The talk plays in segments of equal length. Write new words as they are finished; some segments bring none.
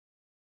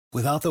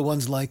Without the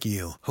ones like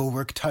you, who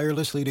work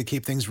tirelessly to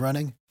keep things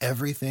running,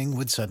 everything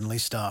would suddenly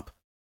stop.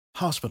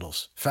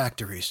 Hospitals,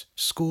 factories,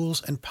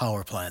 schools, and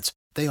power plants,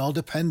 they all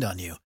depend on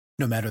you.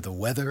 No matter the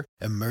weather,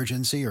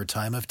 emergency, or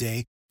time of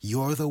day,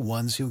 you're the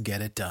ones who get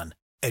it done.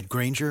 At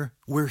Grainger,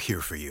 we're here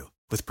for you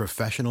with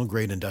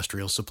professional-grade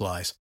industrial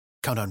supplies.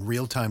 Count on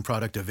real-time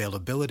product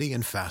availability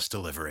and fast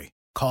delivery.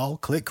 Call,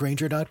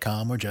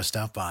 clickgrainger.com, or just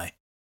stop by.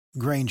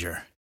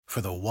 Grainger, for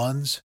the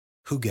ones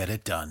who get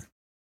it done.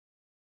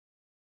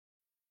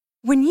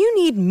 When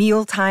you need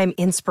mealtime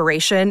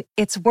inspiration,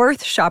 it's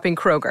worth shopping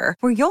Kroger,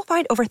 where you'll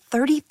find over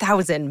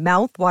 30,000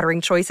 mouth-watering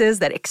choices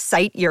that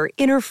excite your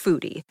inner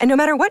foodie. And no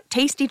matter what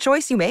tasty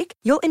choice you make,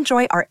 you'll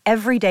enjoy our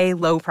everyday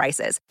low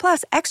prices,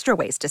 plus extra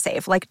ways to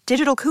save, like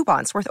digital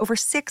coupons worth over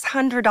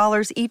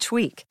 $600 each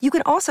week. You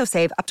can also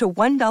save up to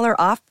 $1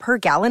 off per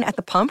gallon at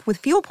the pump with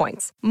fuel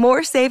points.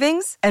 More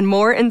savings and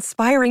more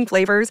inspiring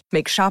flavors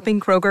make shopping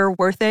Kroger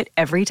worth it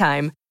every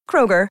time.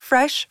 Kroger,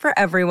 fresh for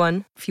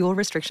everyone. Fuel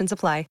restrictions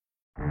apply.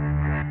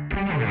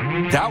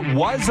 That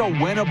was a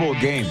winnable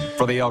game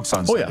for the Elks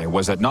on Sunday,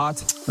 was it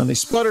not? And they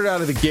sputtered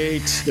out of the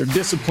gate. Their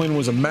discipline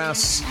was a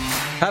mess.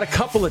 There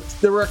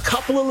were a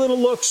couple of little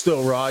looks,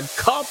 though, Rod.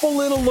 Couple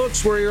little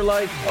looks where you're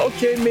like,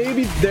 okay,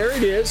 maybe there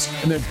it is.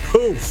 And then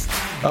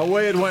poof,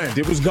 away it went.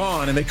 It was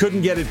gone, and they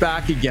couldn't get it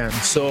back again.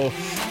 So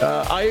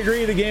I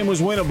agree the game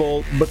was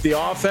winnable, but the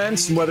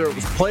offense, whether it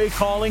was play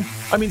calling,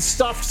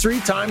 stuffed 3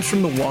 times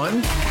from the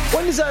 1.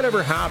 When does that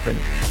ever happen?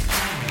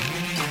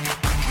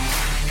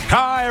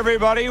 Hi,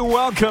 everybody.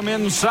 Welcome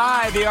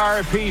inside the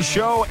RP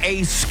Show.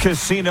 Ace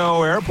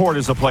Casino Airport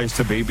is the place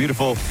to be.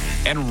 Beautiful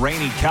and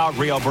rainy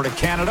Calgary, Alberta,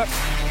 Canada.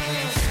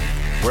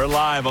 We're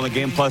live on the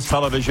Game Plus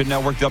Television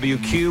Network,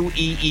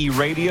 WQEE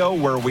Radio,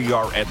 where we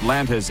are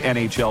Atlanta's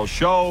NHL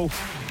show,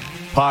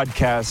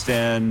 podcast,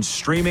 and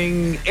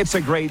streaming. It's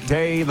a great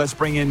day. Let's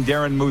bring in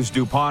Darren Moose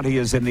DuPont. He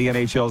is in the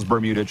NHL's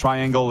Bermuda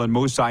Triangle. And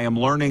Moose, I am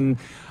learning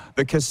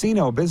the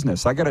casino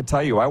business. I got to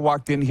tell you, I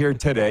walked in here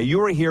today. You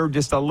were here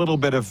just a little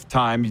bit of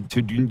time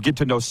to get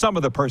to know some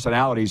of the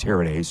personalities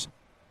here at ACE.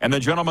 And the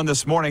gentleman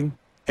this morning,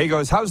 he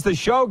goes, how's the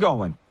show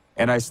going?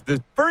 And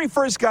the very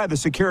first guy, the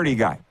security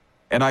guy.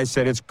 And I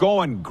said, it's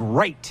going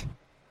great.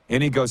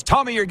 And he goes,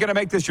 tell me you're going to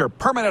make this your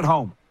permanent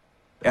home.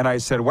 And I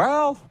said,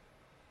 well,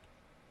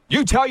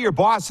 you tell your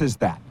bosses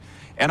that.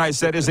 And I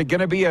said, is it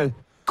going to be a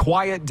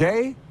quiet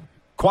day?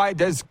 Quiet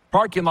days,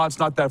 parking lot's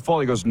not that full.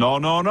 He goes,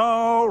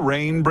 no.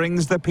 Rain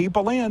brings the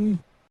people in.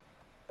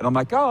 And I'm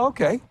like, oh,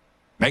 okay.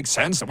 Makes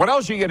sense. What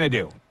else are you going to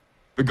do?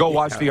 We go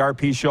watch the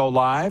RP show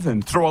live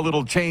and throw a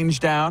little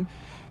change down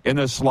in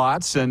the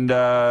slots and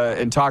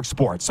talk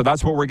sports. So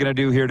that's what we're going to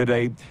do here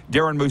today.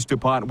 Darren Moose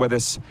DuPont with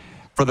us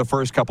for the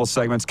first couple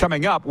segments.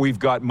 Coming up, we've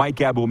got Mike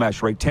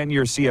Abumesh, right?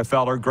 10-year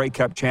CFLer, Grey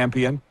Cup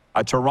champion,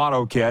 a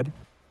Toronto kid.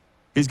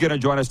 He's going to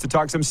join us to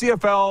talk some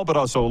CFL, but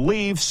also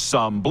Leafs,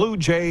 some Blue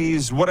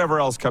Jays, whatever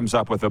else comes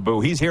up with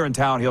Abu. He's here in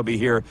town. He'll be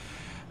here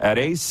at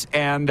ACE.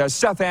 And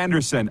Seth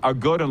Anderson, a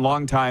good and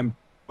long time,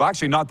 well,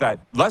 actually not that,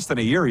 less than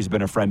a year he's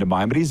been a friend of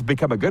mine, but he's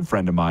become a good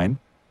friend of mine.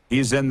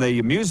 He's in the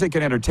music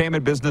and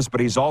entertainment business, but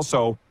he's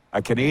also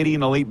a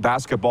Canadian Elite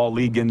Basketball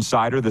League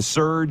insider. The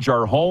Surge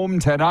are home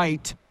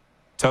tonight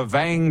to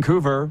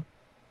Vancouver.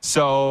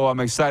 So I'm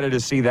excited to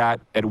see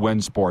that at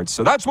Win Sports.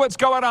 So that's what's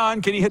going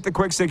on. Can you hit the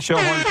quick 6 show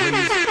horn,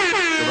 please?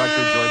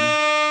 Director Jordan.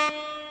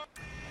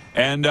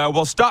 And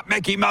we'll stop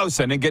Mickey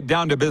Mousing and get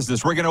down to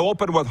business. We're going to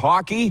open with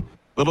hockey. A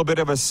little bit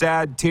of a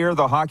sad tear.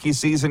 The hockey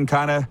season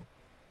kind of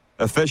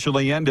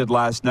officially ended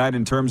last night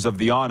in terms of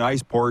the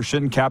on-ice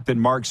portion. Captain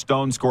Mark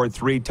Stone scored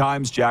 3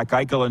 times. Jack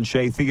Eichel and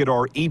Shea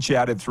Theodore each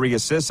added 3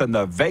 assists. And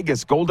the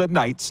Vegas Golden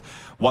Knights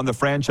won the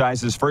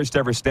franchise's first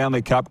ever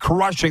Stanley Cup,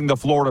 crushing the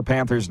Florida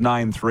Panthers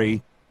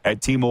 9-3. At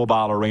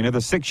T-Mobile Arena. The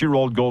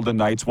 6-year-old Golden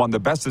Knights won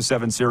the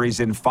best-of-7 series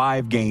in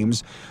 5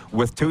 games,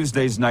 with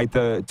Tuesday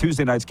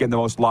night's game the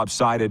most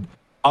lopsided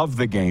of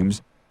the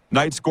games.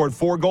 Knights scored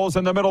 4 goals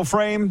in the middle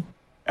frame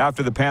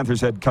after the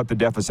Panthers had cut the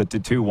deficit to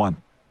 2-1.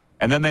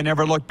 And then they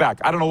never looked back.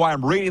 I don't know why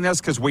I'm reading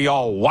this, because we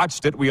all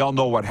watched it. We all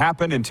know what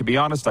happened. And to be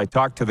honest, I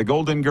talked to the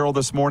Golden Girl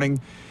this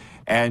morning,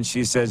 and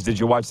she says, did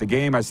you watch the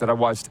game? I said, I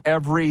watched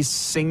every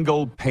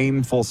single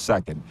painful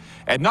second.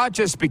 And not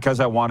just because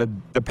I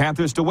wanted the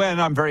Panthers to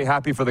win. I'm very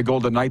happy for the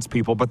Golden Knights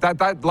people. But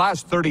that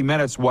last 30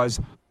 minutes was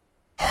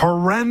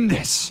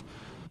horrendous.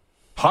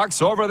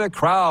 Pucks over the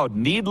crowd.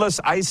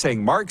 Needless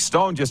icing. Mark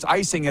Stone just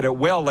icing it at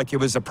will like it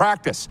was a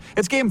practice.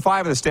 It's Game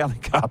 5 of the Stanley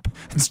Cup.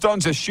 And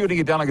Stone's just shooting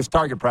it down like it's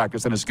target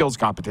practice in a skills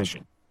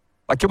competition.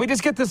 Like, can we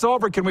just get this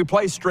over? Can we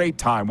play straight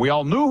time? We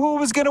all knew who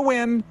was going to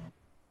win.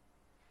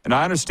 And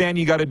I understand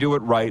you got to do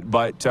it right,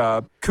 but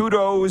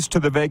kudos to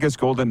the Vegas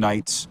Golden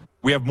Knights.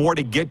 We have more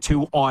to get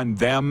to on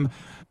them.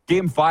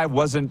 Game 5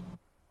 it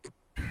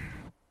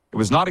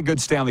was not a good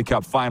Stanley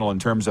Cup final in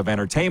terms of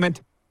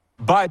entertainment,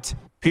 but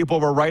people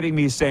were writing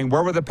me saying,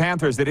 where were the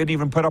Panthers? They didn't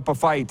even put up a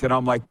fight. And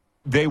I'm like,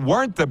 they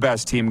weren't the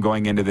best team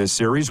going into this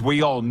series.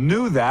 We all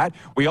knew that.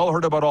 We all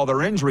heard about all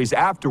their injuries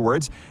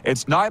afterwards.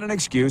 It's not an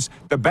excuse.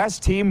 The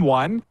best team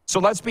won, so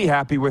let's be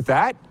happy with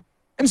that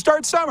and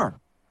start summer.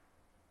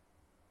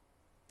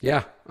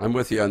 Yeah, I'm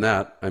with you on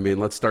that. I mean,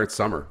 let's start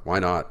summer. Why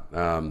not?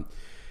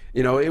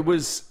 It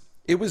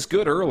was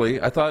good early.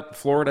 I thought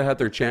Florida had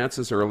their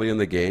chances early in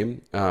the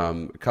game,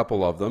 a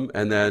couple of them.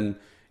 And then,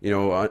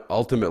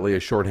 ultimately a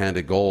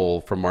shorthanded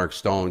goal from Mark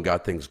Stone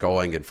got things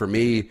going. And for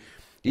me,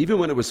 even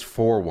when it was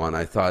 4-1,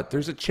 I thought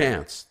there's a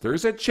chance.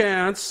 There's a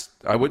chance.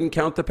 I wouldn't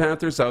count the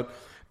Panthers out,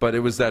 but it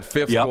was that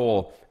fifth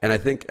goal. And I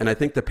think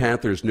the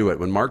Panthers knew it.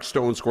 When Mark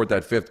Stone scored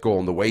that fifth goal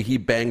and the way he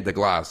banged the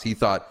glass, he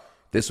thought,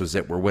 this was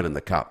it. We're winning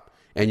the cup.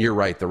 And you're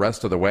right. The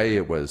rest of the way,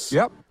 it was,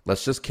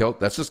 let's just kill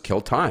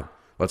time.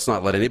 Let's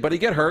not let anybody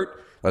get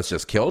hurt. Let's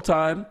just kill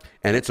time,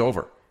 and it's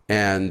over.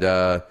 And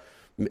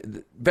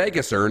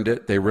Vegas earned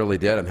it. They really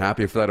did. I'm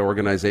happy for that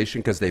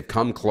organization because they've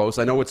come close.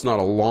 I know it's not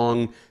a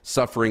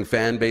long-suffering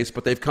fan base,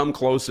 but they've come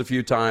close a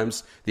few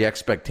times. The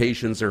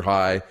expectations are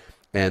high,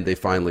 and they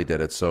finally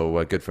did it.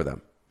 So good for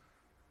them.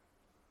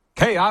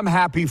 Hey, I'm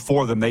happy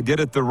for them. They did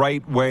it the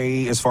right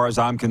way as far as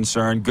I'm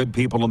concerned. Good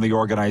people in the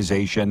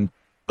organization.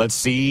 Let's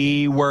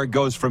see where it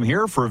goes from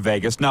here for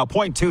Vegas. Now,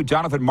 point two,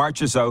 Jonathan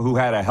Marchessault, who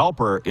had a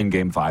helper in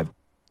Game 5,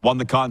 won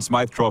the Conn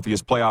Smythe Trophy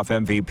as playoff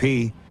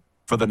MVP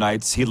for the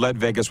Knights. He led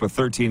Vegas with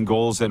 13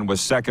 goals and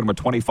was second with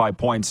 25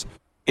 points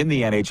in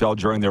the NHL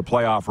during their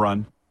playoff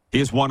run. He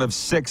is one of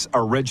 6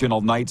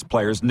 original Knights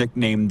players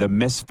nicknamed the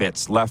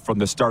Misfits, left from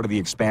the start of the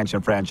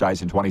expansion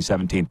franchise in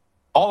 2017.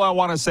 All I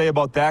want to say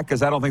about that,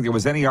 because I don't think there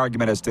was any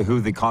argument as to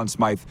who the Conn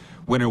Smythe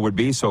winner would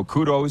be, so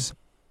kudos.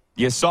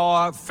 You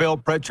saw Phil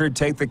Pritchard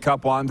take the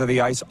cup onto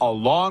the ice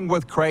along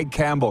with Craig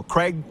Campbell.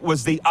 Craig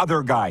was the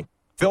other guy.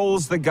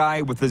 Phil's the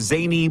guy with the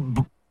zany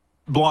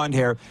blonde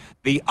hair.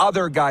 The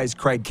other guy's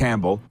Craig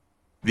Campbell,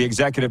 the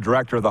executive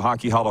director of the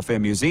Hockey Hall of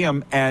Fame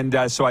Museum. And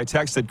so I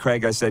texted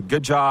Craig. I said,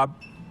 good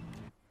job.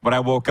 When I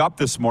woke up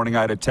this morning,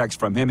 I had a text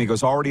from him. He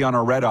goes, already on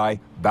a red eye,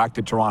 back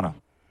to Toronto.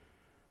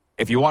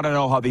 If you want to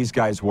know how these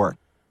guys work.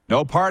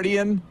 No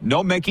partying,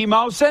 no Mickey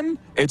Mousing.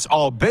 It's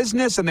all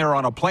business, and they're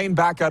on a plane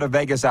back out of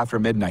Vegas after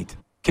midnight.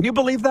 Can you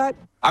believe that?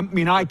 I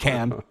mean, I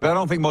can, but I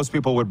don't think most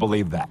people would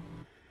believe that.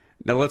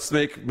 Now, let's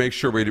make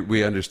sure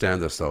we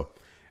understand this, though.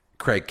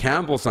 Craig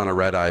Campbell's on a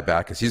red-eye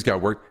back because he's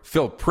got work.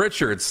 Phil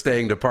Pritchard's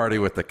staying to party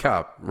with the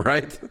cup,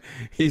 right?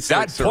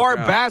 That poor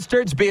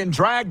bastard's being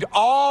dragged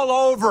all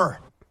over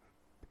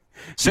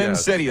Sin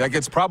City. Like,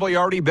 it's probably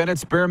already been at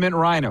Spearmint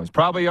Rhino. It's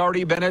probably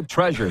already been at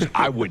Treasures,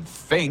 I would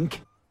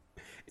think.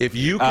 If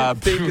you can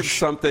think of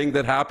something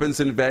that happens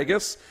in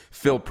Vegas,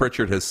 Phil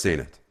Pritchard has seen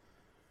it.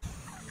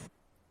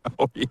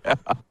 Oh, yeah.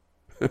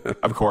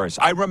 Of course.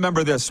 I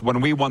remember this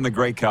when we won the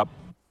Grey Cup.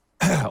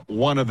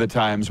 One of the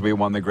times we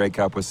won the Grey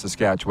Cup was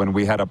Saskatchewan.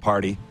 We had a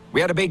party.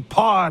 We had a big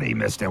party,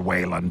 Mr.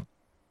 Whalen.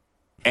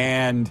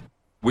 And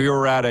we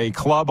were at a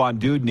club on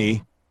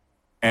Dudney.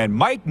 And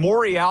Mike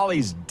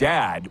Moriali's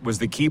dad was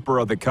the keeper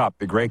of the cup,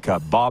 the Grey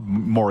Cup, Bob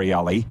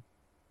Moriali.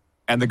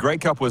 And the Grey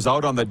Cup was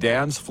out on the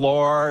dance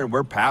floor, and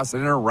we're passing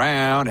it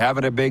around,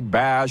 having a big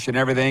bash and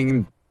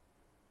everything.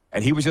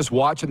 And he was just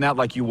watching that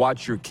like you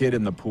watch your kid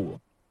in the pool.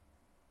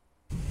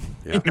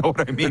 Yeah. You know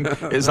what I mean?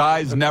 His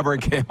eyes never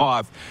came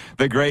off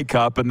the Grey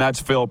Cup, and that's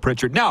Phil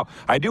Pritchard. Now,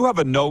 I do have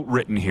a note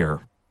written here.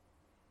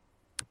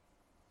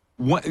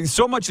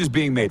 So much is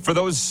being made. For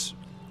those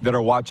that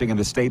are watching in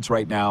the States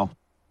right now,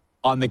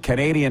 on the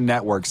Canadian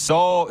network,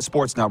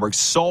 sports network,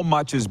 so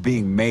much is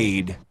being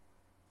made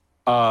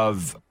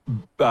of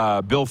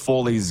Bill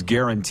Foley's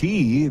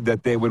guarantee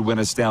that they would win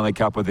a Stanley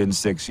Cup within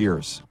 6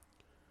 years.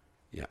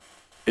 Yeah.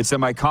 It's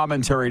in my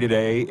commentary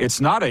today. It's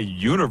not a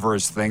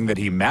universe thing that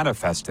he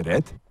manifested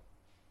it.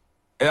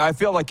 I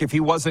feel like if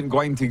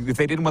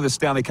they didn't win the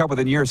Stanley Cup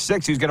within year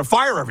 6, he was going to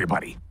fire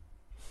everybody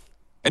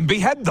and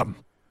behead them.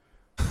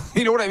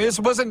 You know what I mean? This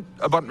wasn't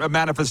about a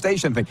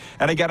manifestation thing.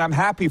 And again, I'm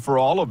happy for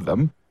all of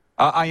them.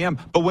 I am.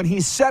 But when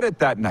he said it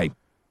that night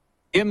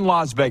in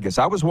Las Vegas,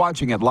 I was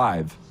watching it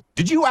live.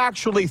 Did you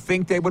actually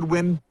think they would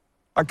win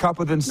a cup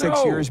within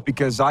 6 years?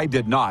 Because I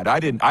did not. I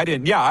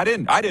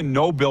didn't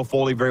know Bill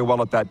Foley very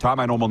well at that time.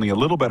 I know him only a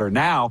little better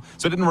now,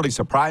 so it didn't really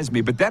surprise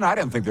me. But then I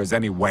didn't think there's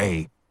any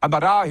way. I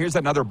thought, here's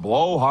another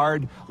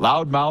blowhard,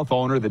 loudmouth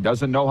owner that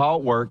doesn't know how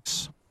it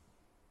works.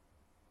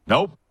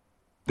 Nope.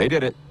 They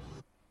did it.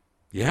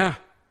 Yeah.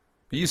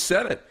 You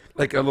said it.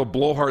 Like a little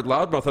blowhard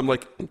loudmouth. I'm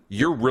like,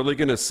 you're really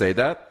going to say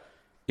that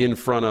in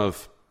front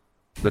of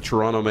the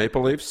Toronto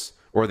Maple Leafs?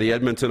 Or the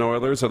Edmonton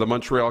Oilers, or the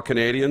Montreal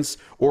Canadiens,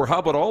 or how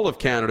about all of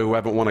Canada who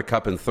haven't won a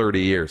cup in 30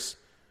 years,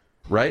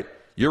 right?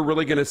 You're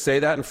really going to say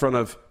that in front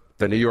of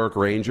the New York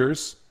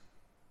Rangers,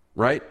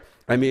 right?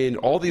 I mean,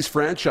 all these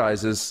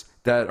franchises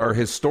that are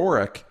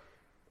historic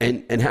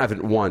and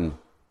haven't won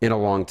in a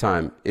long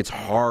time. It's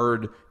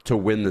hard to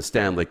win the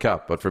Stanley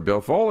Cup. But for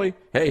Bill Foley,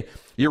 hey,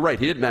 you're right.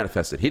 He didn't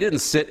manifest it. He didn't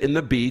sit in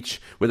the beach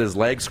with his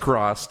legs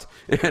crossed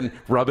and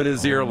rubbing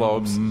his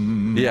earlobes.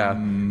 Yeah,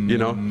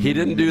 he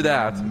didn't do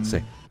that.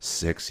 Say,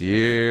 6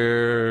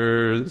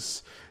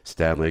 years,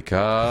 Stanley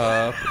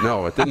Cup.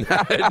 No, it didn't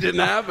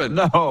happen.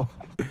 No.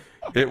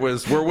 It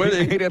was, we're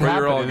winning, but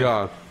you're all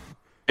gone.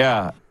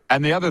 Yeah.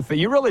 And the other thing,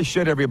 you really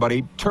should,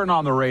 everybody, turn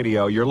on the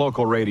radio, your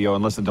local radio,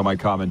 and listen to my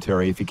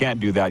commentary. If you can't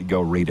do that, go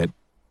read it.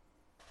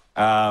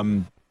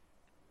 because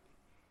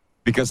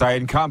I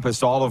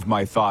encompassed all of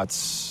my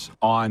thoughts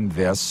on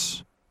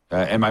this,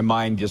 and my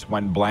mind just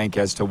went blank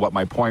as to what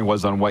my point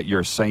was on what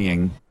you're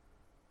saying.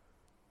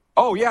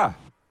 Oh, yeah.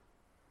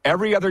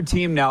 Every other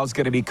team now is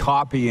going to be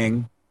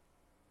copying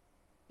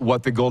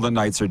what the Golden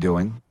Knights are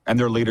doing and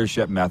their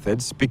leadership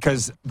methods,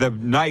 because the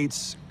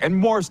Knights, and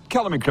more,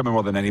 Kelly McCrimmon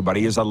more than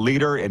anybody, is a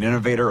leader, an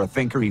innovator, a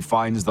thinker. He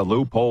finds the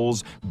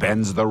loopholes,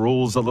 bends the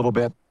rules a little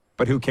bit,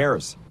 but who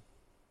cares?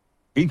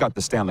 He got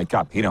the Stanley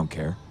Cup. He don't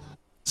care.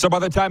 So by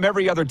the time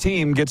every other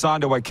team gets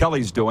on to what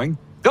Kelly's doing,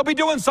 they'll be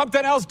doing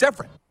something else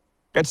different.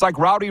 It's like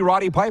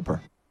Roddy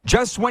Piper.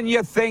 Just when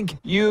you think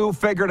you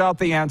figured out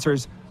the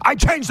answers, I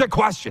changed the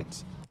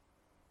questions.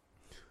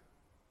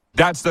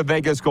 That's the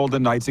Vegas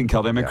Golden Knights and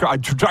Kelly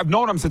McCrimmon. I've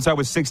known him since I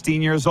was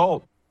 16 years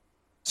old.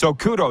 So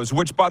kudos,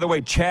 which, by the way,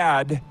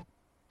 Chad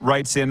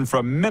writes in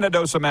from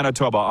Minnedosa,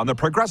 Manitoba on the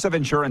Progressive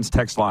Insurance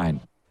text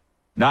line.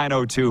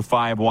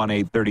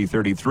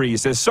 902-518-3033. He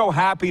says, so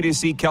happy to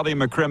see Kelly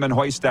McCrimmon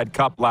hoist that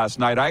cup last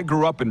night. I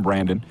grew up in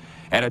Brandon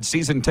and had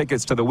season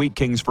tickets to the Wheat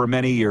Kings for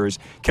many years.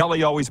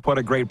 Kelly always put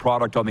a great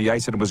product on the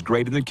ice and was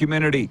great in the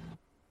community.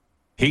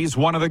 He's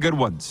one of the good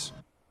ones.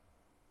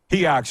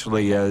 He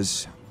actually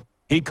is.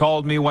 He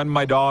called me when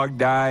my dog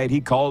died.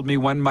 He called me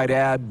when my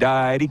dad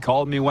died. He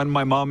called me when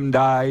my mom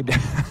died.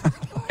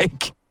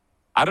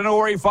 I don't know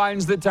where he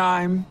finds the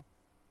time.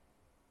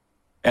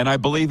 And I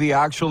believe he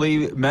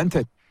actually meant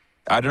it.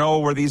 I don't know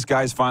where these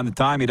guys find the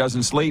time. He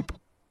doesn't sleep.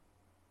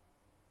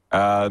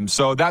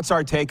 So that's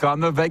our take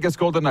on the Vegas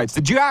Golden Knights.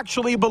 Did you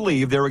actually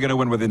believe they were going to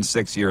win within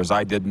 6 years?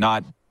 I did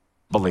not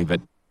believe it.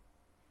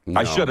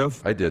 No, I should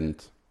have. I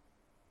didn't.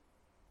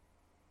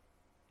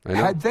 I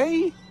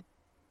know.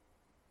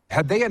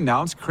 Had they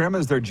announced Krim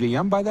as their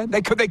GM by then?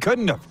 They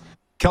couldn't have.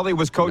 Kelly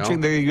was coaching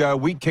the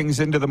Wheat Kings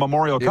into the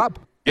Memorial Cup.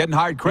 Getting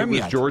hired Krim yet.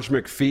 It was George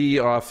McPhee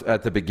off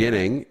at the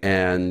beginning,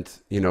 and,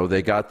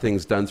 they got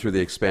things done through the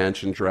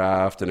expansion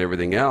draft and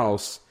everything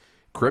else.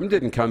 Krim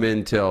didn't come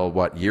in till,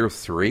 year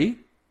 3?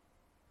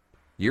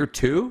 Year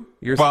 2?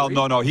 Well,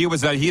 3? no.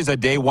 He's a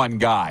day one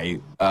guy.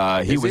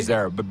 He was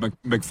there, but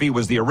McPhee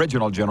was the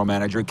original general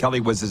manager.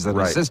 Kelly was his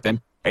assistant,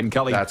 and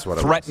Kelly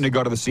threatened to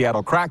go to the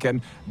Seattle Kraken.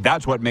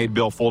 That's what made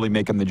Bill Foley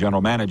make him the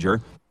general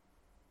manager.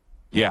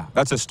 Yeah,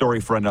 that's a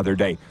story for another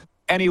day.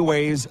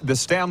 Anyways, the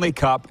Stanley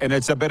Cup, and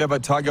it's a bit of a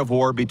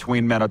tug-of-war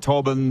between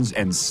Manitobans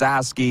and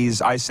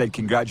Saskies. I said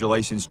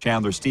congratulations,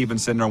 Chandler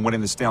Stevenson, on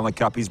winning the Stanley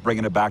Cup. He's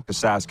bringing it back to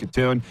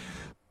Saskatoon.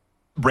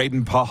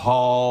 Braden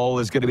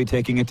Pahal is going to be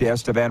taking it to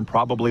Estevan,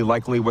 probably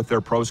likely with their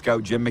pro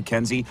scout, Jim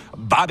McKenzie.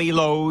 Bobby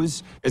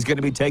Lowe's is going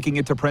to be taking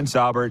it to Prince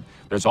Albert.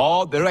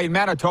 They're in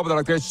Manitoba. They're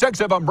like, there's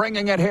 6 of them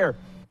bringing it here.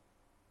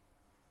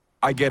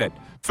 I get it.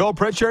 Phil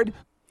Pritchard,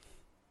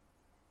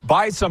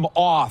 buy some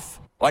off.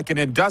 Like an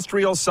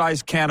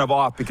industrial-sized can of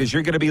off, because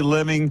you're going to be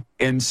living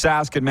in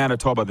Sask and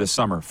Manitoba this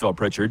summer, Phil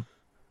Pritchard.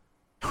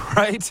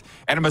 Right?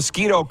 And a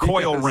mosquito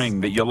coil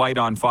ring that you light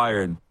on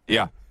fire. And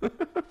yeah.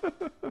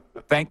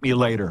 Thank me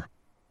later.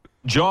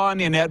 John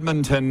in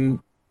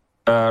Edmonton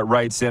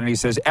writes in, and he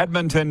says,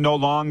 Edmonton no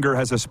longer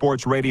has a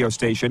sports radio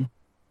station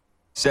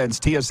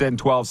since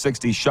TSN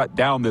 1260 shut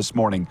down this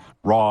morning.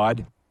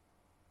 Rod.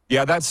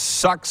 Yeah, that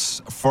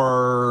sucks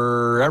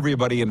for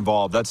everybody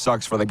involved. That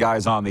sucks for the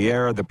guys on the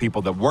air, the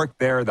people that work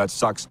there. That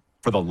sucks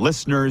for the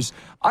listeners.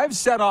 I've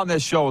said on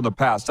this show in the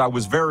past, I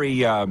was very,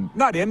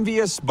 not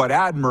envious, but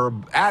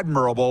admiring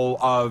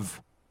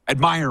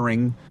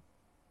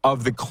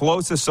of the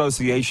close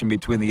association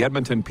between the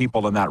Edmonton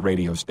people and that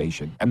radio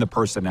station and the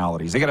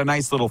personalities. They got a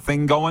nice little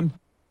thing going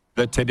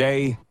that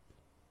today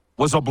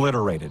was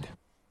obliterated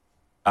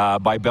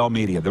by Bell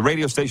Media. The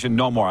radio station,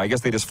 no more. I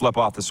guess they just flip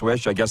off the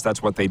switch. I guess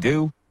that's what they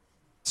do.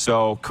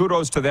 So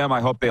kudos to them. I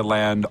hope they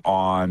land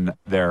on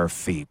their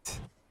feet.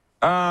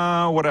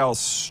 What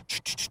else?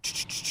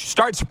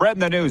 Start spreading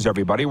the news,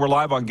 everybody. We're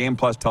live on Game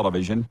Plus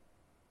Television,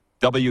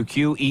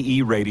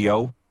 WQEE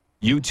Radio,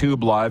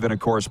 YouTube Live, and, of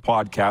course,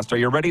 podcast. Are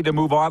you ready to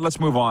move on? Let's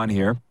move on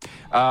here.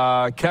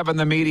 Kevin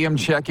the Medium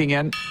checking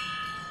in.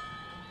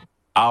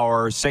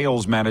 Our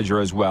sales manager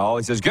as well.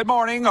 He says, good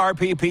morning,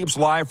 RP Peeps,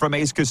 live from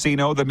Ace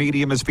Casino. The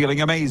Medium is feeling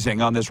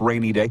amazing on this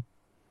rainy day.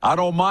 I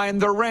don't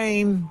mind the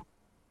rain.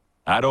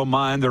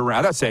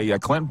 That's a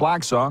Clint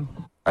Black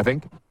song, I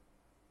think.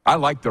 I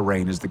like The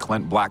Rain is the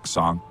Clint Black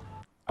song.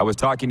 I was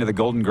talking to the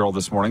Golden Girl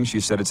this morning. She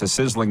said it's a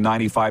sizzling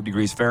 95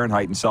 degrees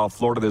Fahrenheit in South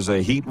Florida. There's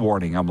a heat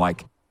warning. I'm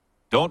like,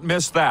 don't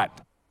miss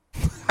that.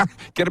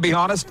 Gonna be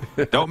honest,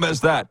 don't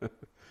miss that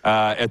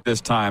at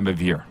this time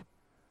of year.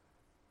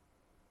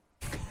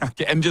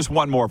 And just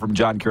one more from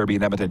John Kirby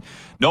in Edmonton.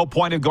 No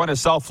point of going to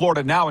South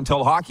Florida now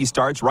until hockey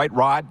starts, right,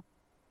 Rod?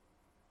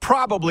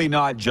 Probably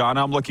not, John.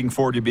 I'm looking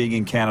forward to being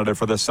in Canada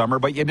for the summer,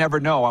 but you never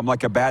know. I'm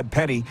like a bad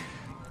penny,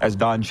 as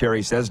Don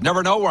Cherry says.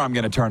 Never know where I'm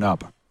going to turn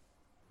up.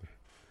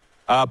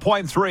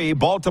 Point 3,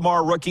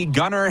 Baltimore rookie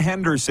Gunnar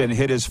Henderson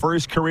hit his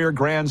first career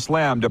grand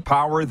slam to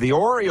power the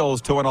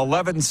Orioles to an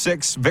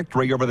 11-6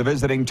 victory over the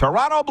visiting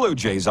Toronto Blue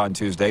Jays on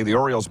Tuesday. The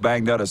Orioles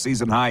banged out a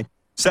season-high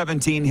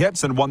 17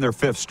 hits and won their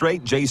 5th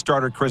straight. Jays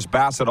starter Chris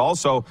Bassett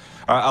also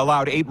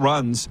allowed 8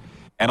 runs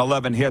and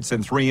 11 hits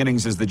in 3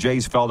 innings as the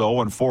Jays fell to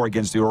 0-4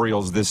 against the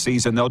Orioles this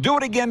season. They'll do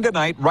it again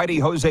tonight. Righty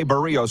Jose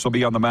Barrios will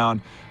be on the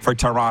mound for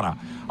Tirana.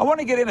 I want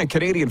to get in a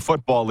Canadian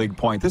Football League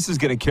point. This is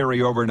going to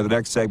carry over into the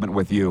next segment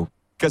with you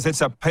because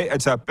it's a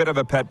bit of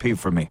a pet peeve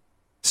for me.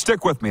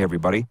 Stick with me,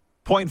 everybody.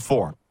 Point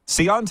 4.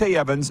 Seontae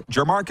Evans,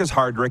 Jermarcus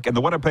Hardrick, and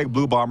the Winnipeg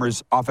Blue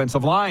Bombers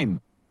offensive line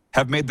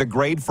have made the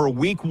grade for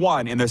Week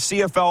 1 in the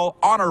CFL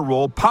Honor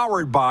Roll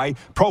powered by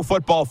Pro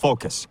Football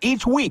Focus.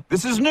 Each week,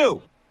 this is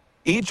new.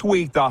 Each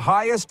week, the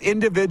highest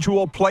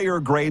individual player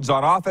grades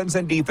on offense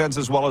and defense,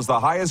 as well as the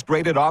highest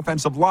graded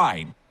offensive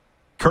line,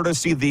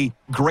 courtesy the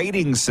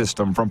grading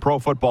system from Pro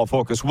Football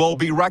Focus, will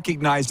be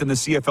recognized in the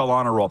CFL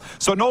Honor Roll.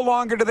 So no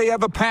longer do they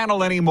have a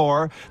panel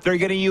anymore. They're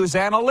going to use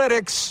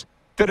analytics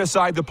to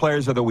decide the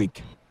players of the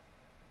week.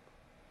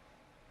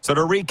 So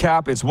to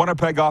recap, it's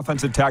Winnipeg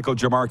offensive tackle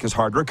Jermarcus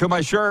Hardrick, whom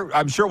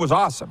I'm sure was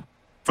awesome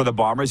for the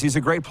Bombers. He's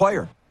a great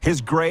player.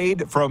 His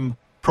grade from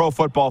Pro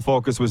Football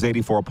Focus was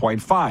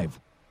 84.5.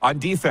 On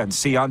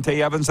defense, Seontae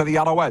Evans of the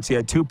Alouettes. He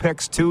had 2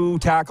 picks, 2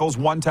 tackles,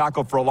 1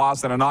 tackle for a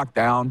loss, and a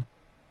knockdown.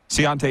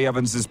 Seontae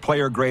Evans'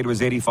 player grade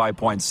was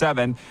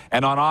 85.7.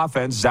 And on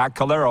offense, Zach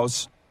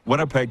Caleros,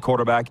 Winnipeg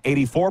quarterback,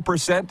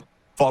 84%,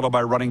 followed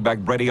by running back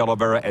Brady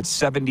Oliveira at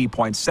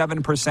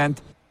 70.7%.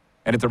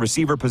 And at the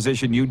receiver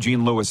position,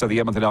 Eugene Lewis of the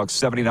Edmonton Elks,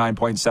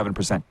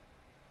 79.7%.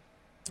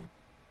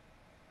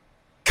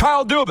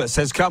 Kyle Dubas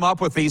has come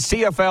up with the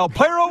CFL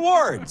Player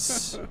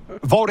Awards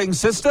voting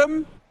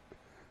system.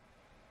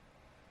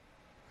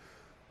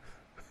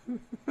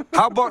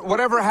 How about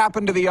whatever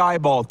happened to the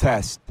eyeball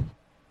test?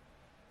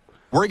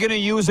 We're going to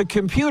use a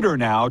computer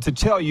now to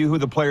tell you who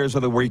the players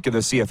of the week in the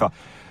CFL.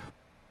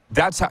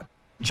 That's how.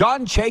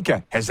 John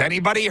Chayka. Has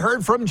anybody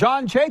heard from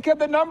John Chayka,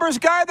 the numbers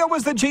guy that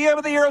was the GM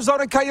of the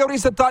Arizona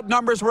Coyotes that thought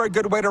numbers were a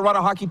good way to run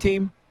a hockey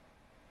team?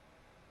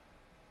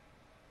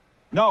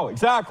 No,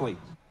 exactly.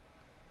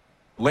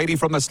 Lady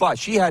from the slot.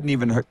 She hadn't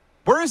even heard.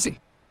 Where is he?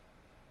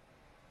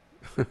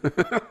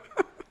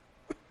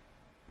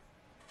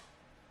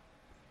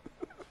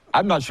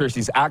 I'm not sure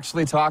she's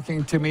actually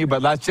talking to me,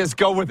 but let's just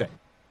go with it.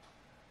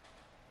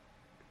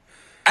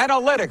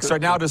 Analytics are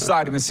now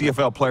deciding the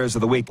CFL Players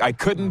of the Week. I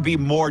couldn't be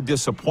more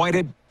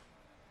disappointed,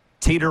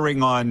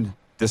 teetering on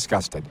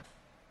disgusted.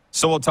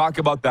 So we'll talk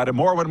about that and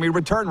more when we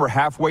return. We're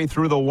halfway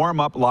through the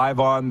warm-up live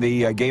on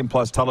the Game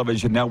Plus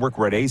television network.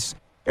 We're at ACE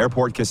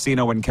Airport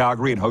Casino in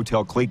Calgary and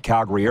Hotel Clique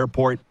Calgary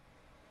Airport.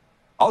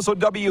 Also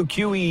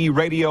WQE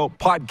Radio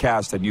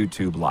podcast and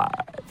YouTube Live.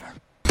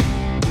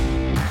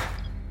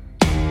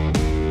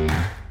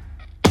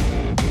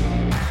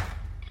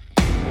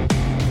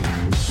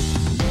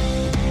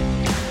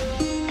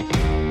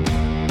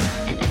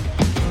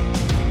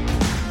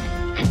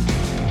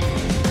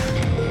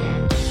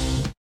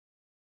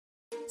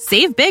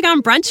 Save big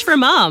on brunch for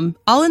mom,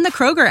 all in the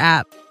Kroger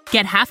app.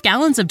 Get half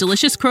gallons of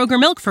delicious Kroger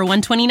milk for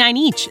 $1.29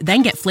 each.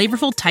 Then get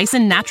flavorful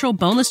Tyson natural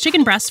boneless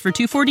chicken breasts for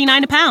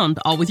 $2.49 a pound,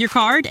 all with your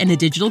card and a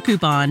digital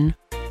coupon.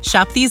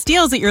 Shop these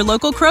deals at your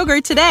local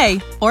Kroger today,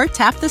 or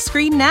tap the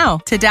screen now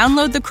to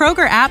download the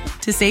Kroger app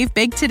to save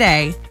big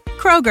today.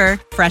 Kroger,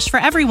 fresh for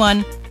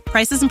everyone.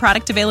 Prices and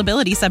product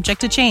availability subject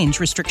to change.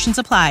 Restrictions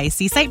apply.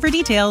 See site for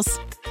details.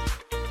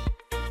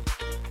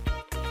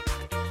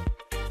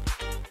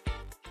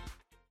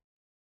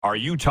 Are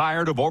you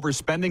tired of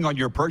overspending on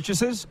your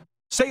purchases?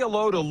 Say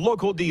hello to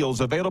local deals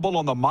available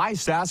on the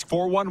MySask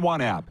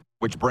 411 app,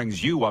 which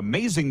brings you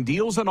amazing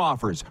deals and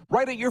offers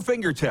right at your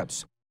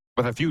fingertips.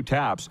 With a few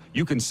taps,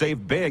 you can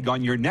save big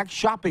on your next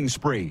shopping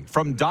spree,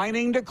 from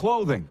dining to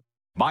clothing.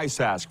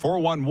 MySask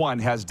 411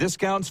 has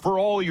discounts for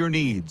all your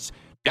needs.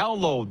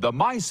 Download the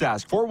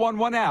MySask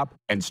 411 app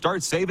and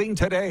start saving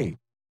today.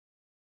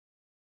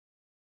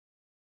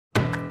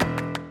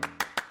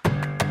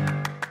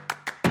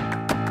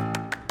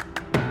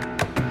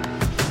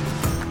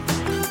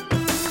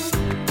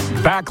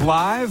 Back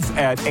live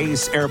at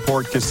ACE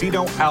Airport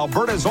Casino,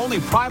 Alberta's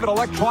only private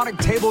electronic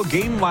table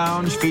game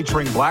lounge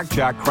featuring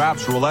blackjack,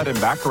 craps, roulette, and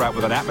baccarat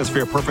with an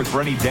atmosphere perfect for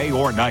any day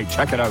or night.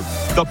 Check it out.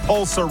 The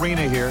Pulse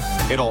Arena here.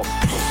 It'll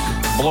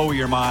blow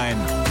your mind.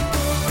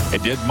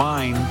 It did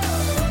mine.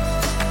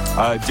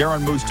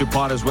 Darren Moose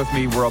DuPont is with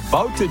me. We're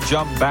about to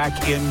jump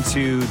back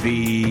into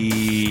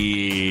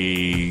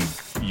the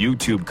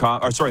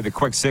the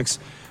Quick Six.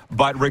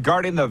 But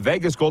regarding the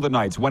Vegas Golden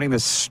Knights winning the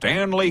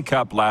Stanley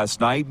Cup last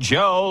night,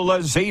 Joe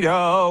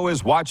Lazito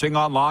is watching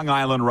on Long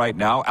Island right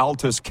now.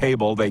 Altus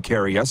Cable, they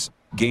carry us.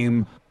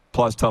 Game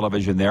Plus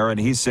television there. And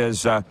he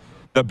says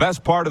the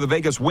best part of the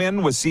Vegas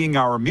win was seeing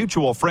our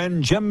mutual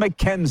friend Jim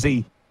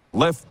McKenzie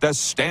lift the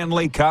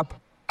Stanley Cup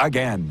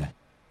again.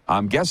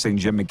 I'm guessing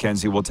Jim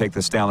McKenzie will take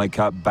the Stanley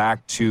Cup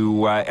back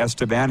to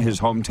Estevan, his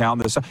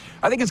hometown.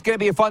 I think it's going to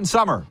be a fun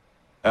summer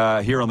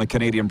here on the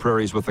Canadian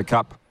prairies with the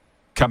Cup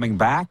coming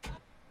back.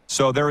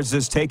 So there is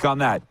this take on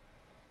that.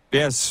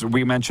 Yes,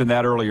 we mentioned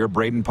that earlier.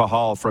 Braden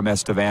Pahal from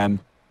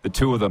Estevan, the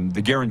two of them,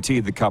 the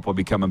guaranteed the Cup will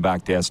be coming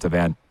back to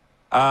Estevan.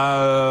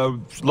 A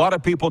lot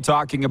of people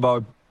talking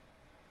about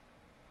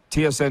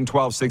TSN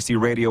 1260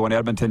 radio in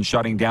Edmonton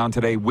shutting down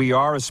today. We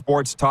are a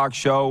sports talk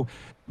show,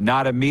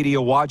 not a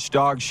media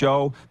watchdog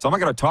show. So I'm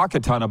not going to talk a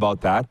ton about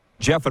that.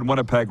 Jeff in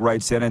Winnipeg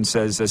writes in and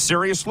says,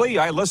 seriously,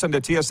 I listen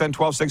to TSN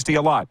 1260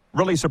 a lot.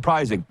 Really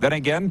surprising. Then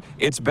again,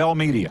 it's Bell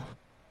Media.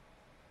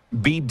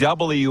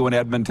 BW in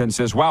Edmonton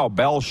says, wow,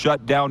 Bell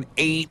shut down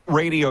 8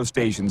 radio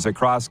stations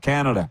across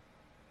Canada.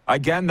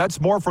 Again,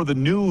 that's more for the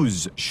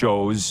news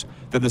shows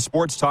than the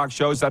sports talk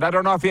shows. That I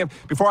don't know if you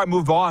have, before I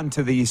move on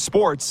to the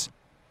sports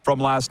from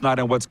last night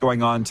and what's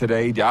going on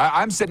today,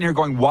 I'm sitting here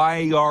going,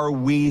 why are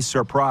we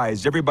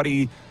surprised?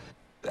 Everybody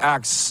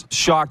acts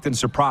shocked and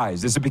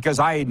surprised. Is it because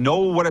I know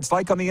what it's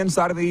like on the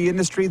inside of the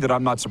industry that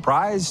I'm not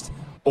surprised?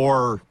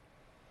 Or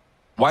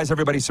why is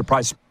everybody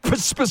surprised?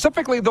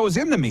 Specifically those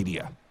in the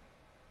media.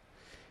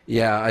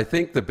 Yeah, I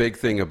think the big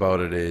thing about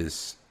it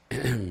is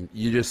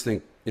you just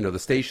think, the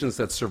stations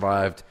that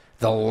survived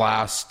the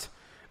last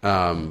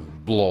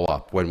blow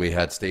up when we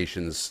had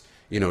stations,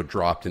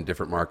 dropped in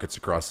different markets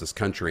across this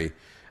country,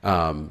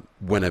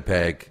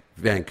 Winnipeg,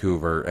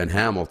 Vancouver, and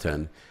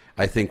Hamilton.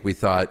 I think we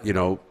thought,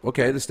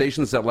 okay, the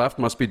stations that left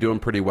must be doing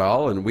pretty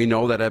well. And we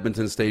know that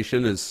Edmonton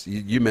station is,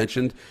 you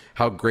mentioned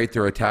how great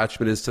their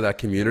attachment is to that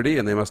community,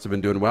 and they must have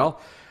been doing well.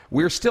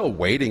 We're still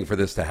waiting for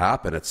this to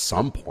happen at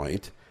some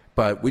point,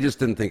 but we just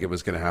didn't think it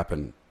was going to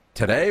happen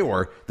today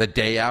or the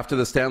day after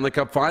the Stanley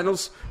Cup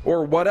Finals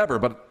or whatever.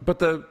 But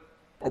the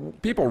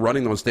people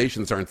running those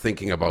stations aren't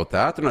thinking about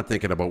that. They're not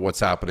thinking about what's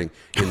happening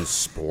in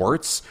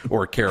sports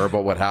or care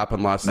about what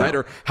happened last night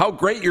or how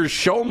great your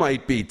show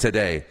might be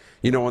today,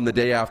 on the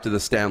day after the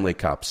Stanley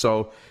Cup.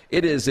 So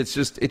it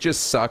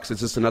just sucks. It's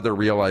just another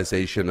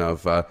realization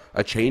of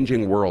a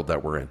changing world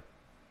that we're in.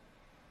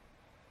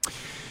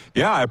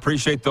 Yeah, I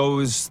appreciate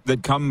those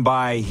that come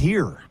by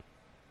here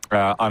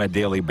on a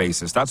daily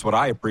basis. That's what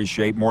I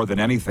appreciate more than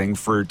anything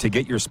to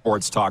get your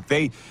sports talk.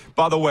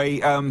 By the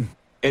way,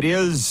 it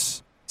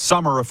is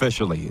summer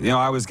officially.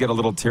 I always get a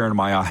little tear in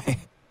my eye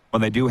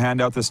when they do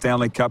hand out the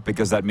Stanley Cup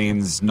because that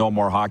means no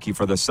more hockey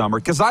for the summer.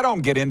 Because I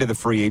don't get into the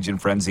free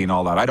agent frenzy and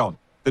all that. I don't.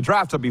 The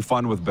draft will be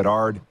fun with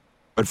Bedard,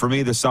 but for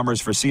me, the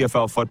summer's for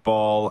CFL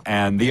football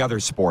and the other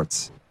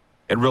sports.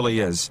 It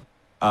really is.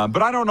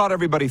 But I know not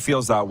everybody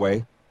feels that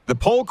way. The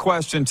poll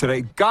question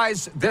today,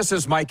 guys, this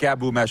is Mike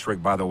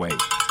Abu-Meshrik, by the way.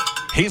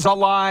 He's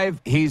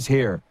alive. He's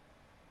here.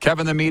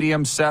 Kevin the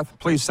Medium, Seth,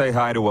 please say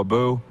hi to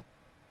Abu.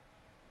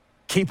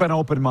 Keep an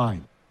open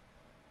mind.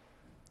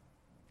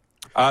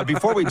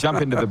 Before we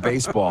jump into the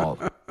baseball,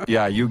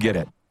 yeah, you get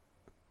it.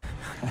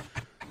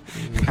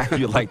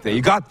 You like that?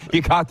 You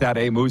got that,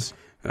 eh, Moose?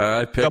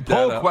 I picked the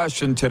poll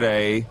question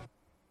today.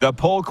 The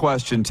poll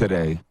question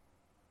today.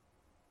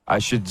 I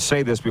should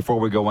say this before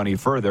we go any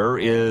further.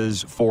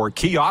 Is for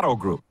Key Auto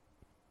Group.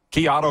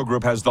 Key Auto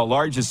Group has the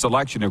largest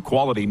selection of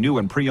quality new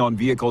and pre-owned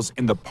vehicles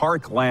in the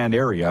Parkland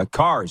area.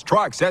 Cars,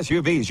 trucks,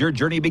 SUVs. Your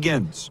journey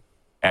begins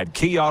at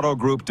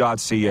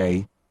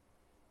keyautogroup.ca.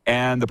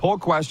 And the poll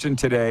question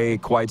today,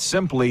 quite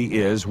simply,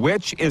 is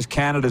which is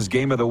Canada's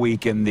game of the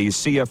week in the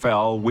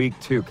CFL Week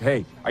 2?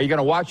 Hey, are you going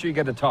to watch or are you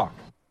going to talk?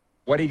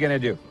 What are you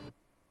going to do?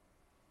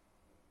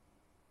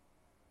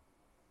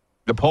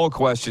 The poll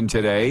question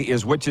today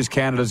is which is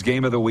Canada's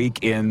game of the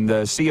week in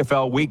the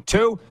CFL Week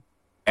 2?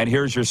 And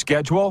here's your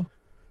schedule.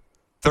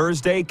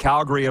 Thursday,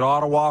 Calgary at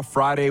Ottawa.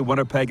 Friday,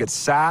 Winnipeg at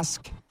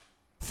Sask.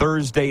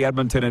 Thursday,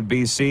 Edmonton at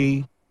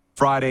BC.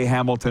 Friday,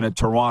 Hamilton at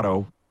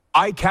Toronto.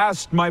 I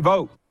cast my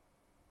vote.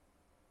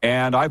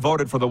 And I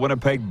voted for the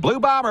Winnipeg Blue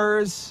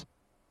Bombers.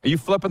 Are you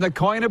flipping the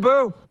coin,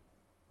 Abu?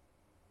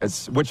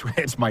 It's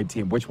my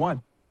team. Which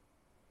one?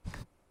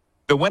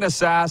 The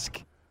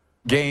Winnisask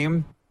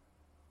game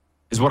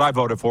is what I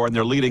voted for, and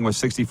they're leading with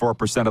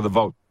 64% of the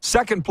vote.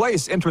 Second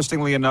place,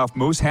 interestingly enough,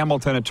 Moose,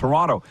 Hamilton and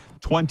Toronto,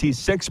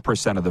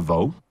 26% of the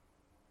vote.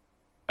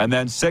 And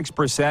then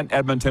 6%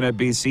 Edmonton at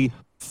BC,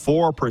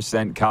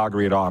 4%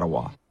 Calgary at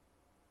Ottawa.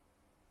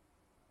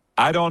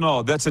 I don't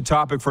know. That's a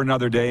topic for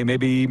another day.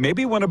 Maybe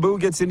when Abu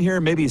gets in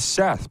here, maybe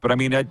Seth. But, I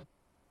mean, it's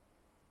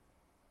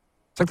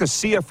like the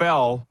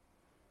CFL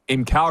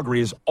in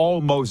Calgary is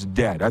almost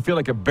dead. I feel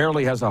like it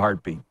barely has a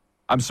heartbeat.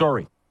 I'm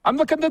sorry. I'm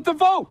looking at the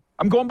vote.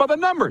 I'm going by the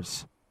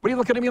numbers. What are you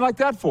looking at me like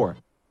that for?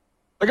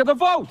 Look at the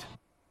vote.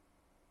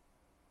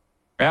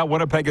 Yeah,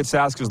 Winnipeg at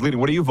Sask is leading.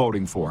 What are you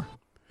voting for?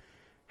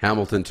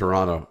 Hamilton,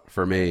 Toronto,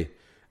 for me.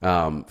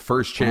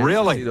 First chance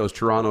to see those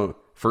Toronto...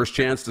 First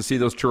chance to see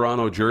those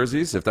Toronto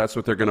jerseys, if that's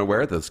what they're going to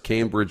wear, those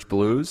Cambridge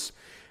Blues.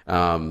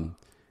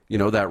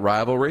 That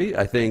rivalry.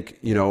 I think,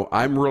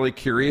 I'm really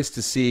curious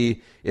to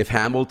see if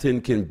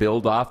Hamilton can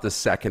build off the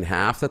second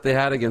half that they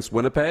had against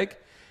Winnipeg.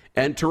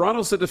 And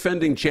Toronto's the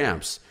defending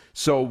champs.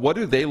 So what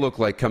do they look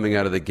like coming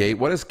out of the gate?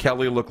 What does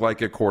Kelly look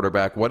like at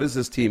quarterback? What is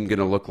this team going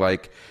to look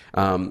like?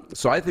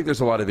 So I think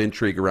there's a lot of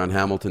intrigue around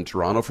Hamilton,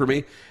 Toronto for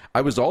me.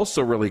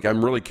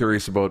 I'm really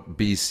curious about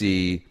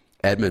BC,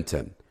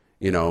 Edmonton.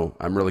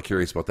 I'm really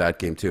curious about that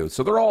game too.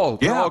 So they're all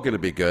going to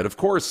be good. Of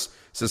course,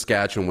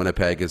 Saskatchewan,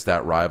 Winnipeg is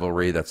that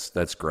rivalry.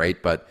 That's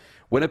great. But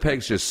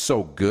Winnipeg's just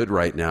so good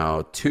right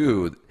now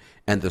too.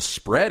 And the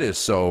spread is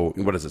so,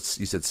 what is it?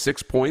 You said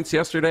 6 points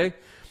yesterday?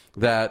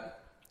 that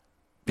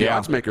the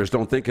odds makers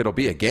don't think it'll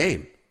be a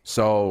game.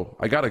 So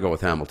I got to go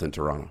with Hamilton,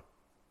 Toronto.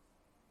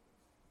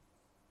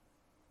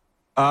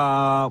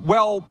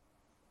 Well,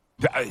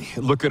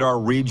 look at our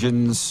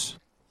regions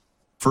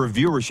for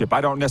viewership.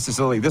 I don't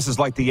necessarily, this is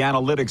like the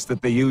analytics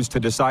that they use to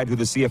decide who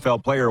the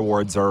CFL Player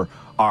Awards are.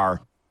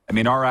 I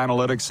mean, our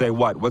analytics say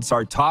what? What's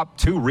our top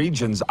 2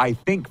 regions, I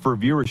think, for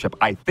viewership?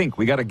 I think.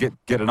 We got to get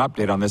an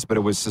update on this, but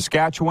it was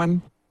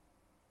Saskatchewan,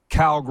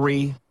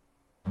 Calgary,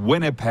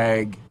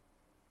 Winnipeg,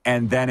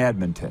 and then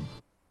Edmonton.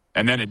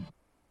 And then it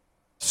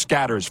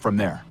scatters from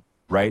there,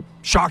 right?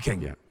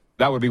 Shocking. Yeah.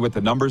 That would be what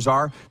the numbers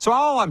are. So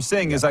all I'm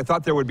saying is I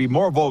thought there would be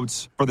more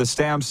votes for the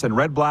Stamps and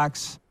Red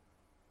Blacks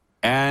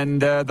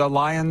and the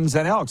Lions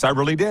and Elks. I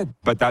really did.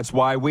 But that's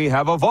why we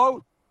have a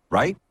vote,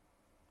 right?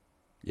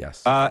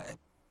 Yes.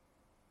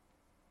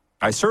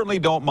 I certainly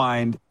don't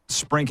mind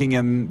sprinkling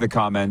in the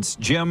comments.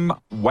 Jim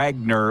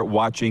Wagner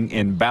watching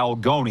in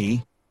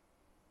Balgony,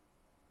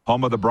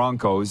 home of the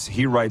Broncos.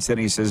 He writes in,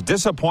 he says,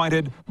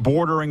 disappointed,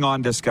 bordering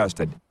on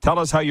disgusted. Tell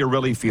us how you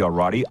really feel,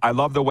 Roddy. I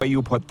love the way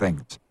you put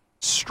things.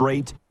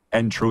 Straight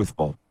and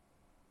truthful.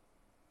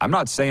 I'm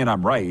not saying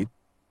I'm right,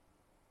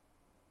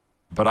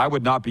 but I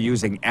would not be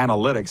using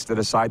analytics to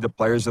decide the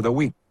players of the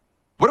week.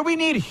 What do we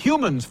need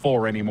humans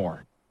for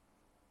anymore?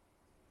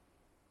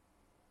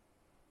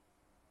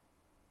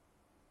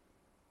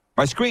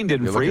 My screen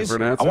didn't freeze.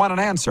 I want an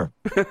answer.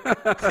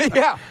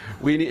 Yeah.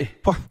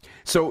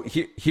 So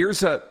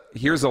here's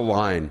a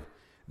line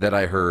that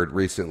I heard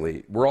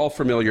recently. We're all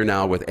familiar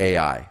now with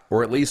AI,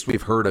 or at least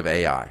we've heard of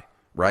AI,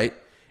 right?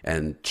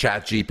 And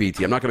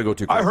ChatGPT. I'm not going to go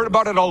too. I heard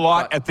about it a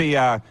lot at the.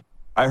 I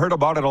heard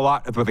about it a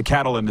lot with the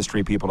cattle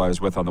industry people I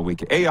was with on the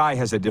weekend. AI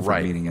has a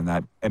different meaning in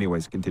that.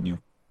 Anyways, continue.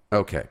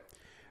 Okay,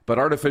 but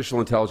artificial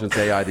intelligence,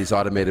 AI, these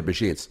automated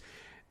machines.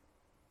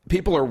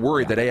 People are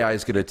worried that AI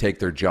is going to take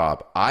their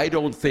job. I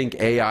don't think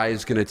AI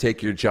is going to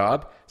take your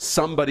job.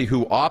 Somebody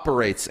who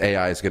operates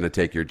AI is going to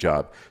take your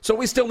job. So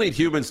we still need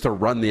humans to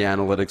run the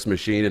analytics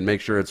machine and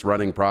make sure it's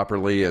running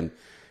properly and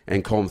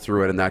comb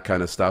through it and that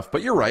kind of stuff.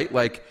 But you're right,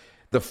 like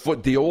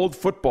the old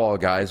football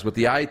guys with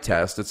the eye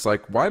test, it's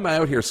like, why am I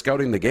out here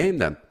scouting the game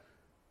then?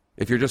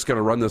 If you're just going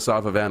to run this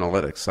off of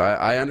analytics.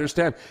 I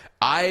understand.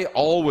 I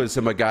always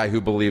am a guy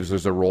who believes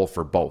there's a role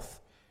for both.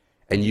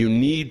 And you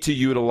need to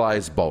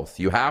utilize both.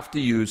 You have to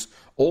use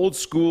old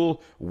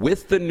school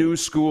with the new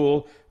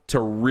school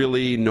to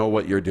really know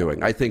what you're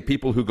doing. I think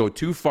people who go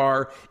too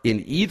far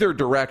in either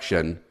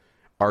direction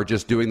are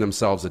just doing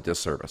themselves a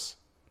disservice.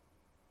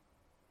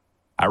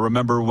 I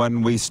remember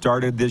when we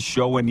started this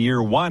show in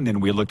year 1 and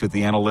we looked at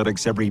the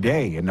analytics every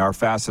day, and our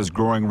fastest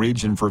growing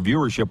region for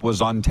viewership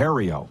was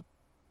Ontario.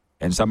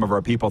 And some of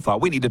our people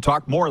thought, we need to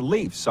talk more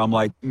Leafs. I'm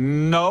like,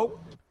 no.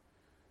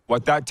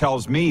 What that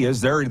tells me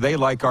is they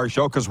like our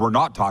show because we're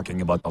not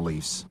talking about the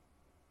Leafs.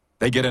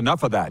 They get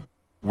enough of that.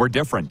 We're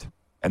different.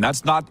 And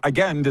that's not,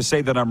 again, to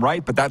say that I'm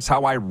right, but that's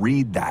how I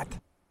read that.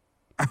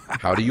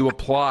 How do you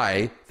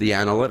apply the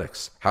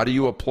analytics? How do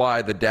you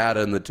apply the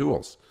data and the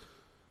tools?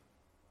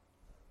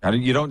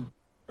 And you don't,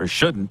 or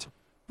shouldn't,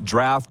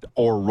 draft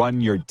or run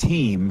your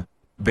team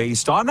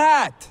based on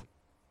that.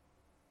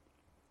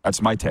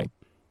 That's my take.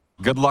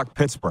 Good luck,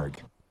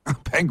 Pittsburgh.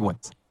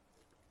 Penguins.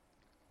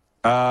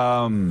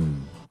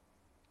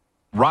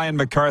 Ryan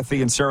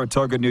McCarthy in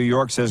Saratoga, New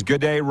York says,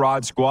 good day,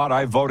 Rod Squad.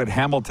 I voted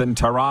Hamilton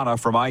Tirana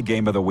for my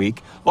game of the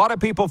week. A lot of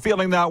people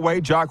feeling that way.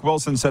 Jock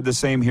Wilson said the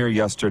same here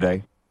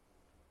yesterday.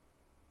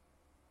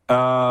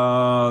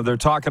 They're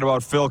talking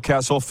about Phil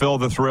Kessel, Phil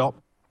the Thrill.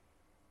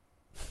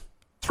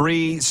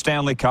 3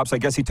 Stanley Cups. I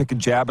guess he took a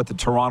jab at the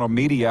Toronto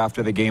media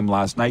after the game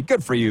last night.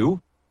 Good for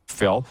you,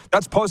 Phil.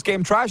 That's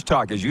post-game trash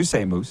talk, as you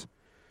say, Moose.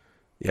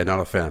 Yeah, not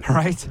a fan.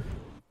 Right?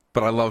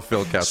 But I love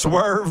Phil Kessel.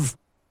 Swerve.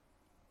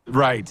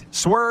 Right.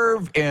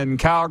 Swerve in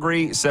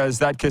Calgary says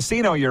that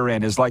casino you're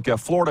in is like a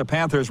Florida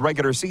Panthers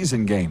regular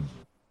season game.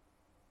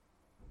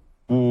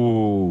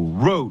 Ooh,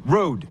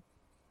 rude.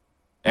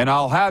 And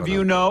I'll have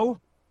you know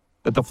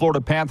that the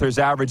Florida Panthers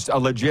averaged a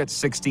legit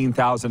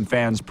 16,000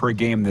 fans per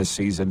game this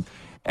season,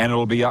 and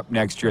it'll be up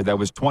next year. That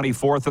was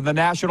 24th in the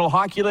National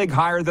Hockey League,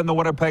 higher than the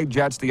Winnipeg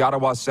Jets, the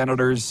Ottawa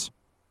Senators,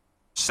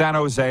 San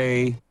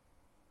Jose,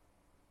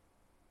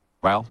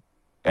 well,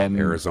 and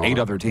Arizona. 8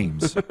 other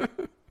teams.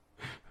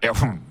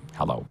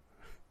 Hello.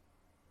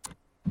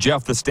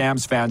 Jeff, the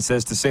Stamps fan,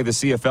 says to say the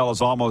CFL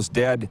is almost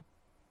dead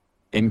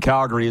in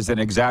Calgary is an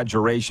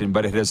exaggeration,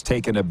 but it has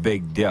taken a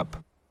big dip.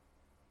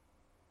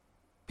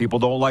 People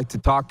don't like to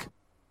talk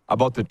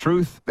about the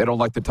truth. They don't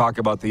like to talk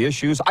about the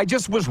issues. I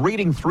just was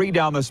reading 3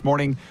 down this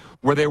morning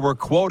where they were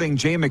quoting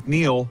Jay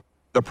McNeil,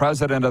 the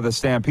president of the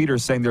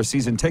Stampeders, saying their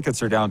season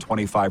tickets are down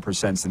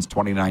 25% since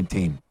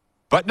 2019.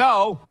 But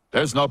no,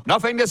 there's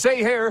nothing to say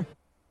here.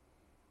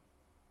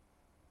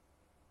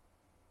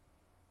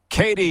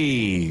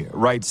 Katie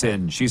writes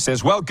in. She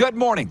says, well, good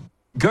morning.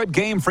 Good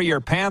game for your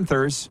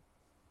Panthers.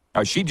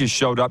 She just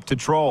showed up to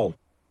troll.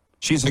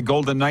 She's a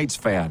Golden Knights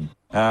fan.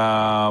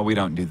 We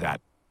don't do that.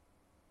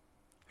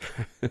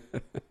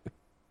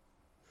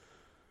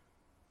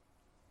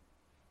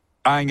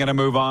 I'm going to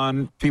move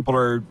on. People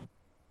are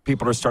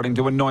People are starting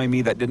to annoy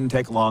me. That didn't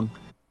take long.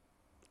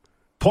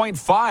 Point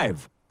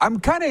 5. I'm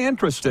kind of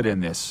interested in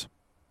this.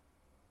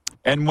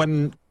 And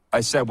when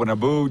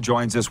Abu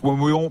joins us, when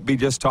we won't be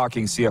just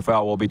talking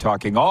CFL, we'll be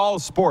talking all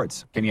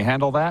sports. Can you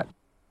handle that?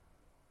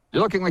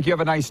 You're looking like you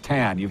have a nice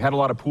tan. You've had a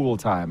lot of pool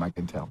time, I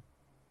can tell.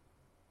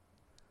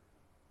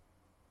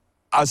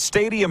 A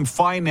stadium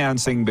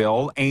financing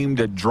bill aimed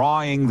at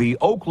drawing the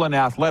Oakland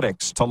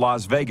Athletics to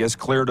Las Vegas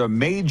cleared a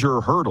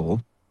major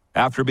hurdle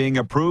after being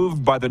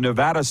approved by the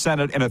Nevada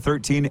Senate in a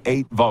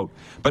 13-8 vote,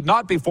 but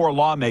not before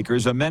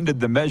lawmakers amended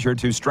the measure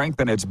to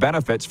strengthen its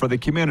benefits for the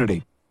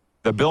community.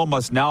 The bill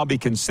must now be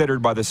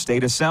considered by the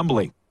state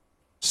assembly.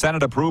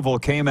 Senate approval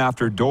came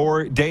after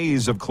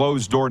days of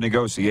closed-door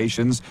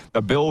negotiations.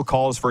 The bill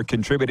calls for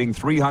contributing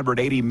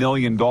 $380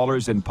 million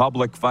in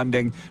public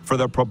funding for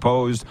the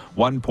proposed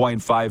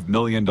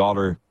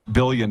 $1.5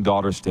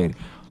 billion stadium.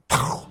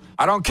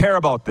 I don't care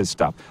about this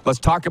stuff. Let's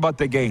talk about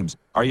the games.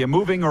 Are you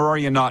moving or are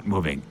you not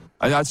moving?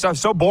 That stuff's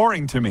so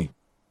boring to me.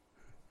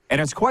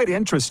 And it's quite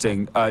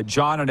interesting.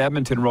 John in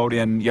Edmonton wrote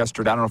in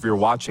yesterday. I don't know if you were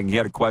watching. He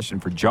had a question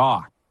for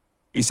John.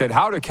 He said,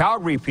 how do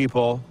Calgary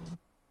people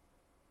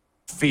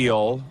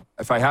feel,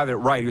 if I have it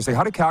right, he said,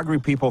 how do Calgary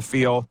people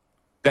feel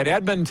that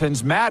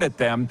Edmonton's mad at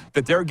them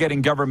that they're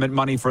getting government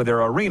money for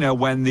their arena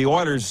when the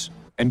Oilers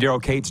and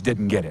Daryl Cates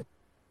didn't get it?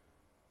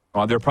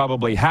 Well, they're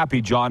probably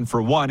happy, John,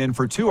 for one. And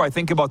for two, I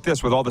think about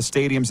this with all the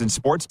stadiums and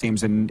sports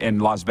teams in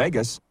Las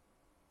Vegas.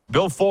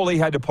 Bill Foley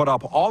had to put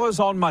up all his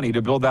own money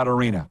to build that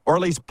arena, or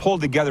at least pull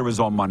together his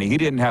own money. He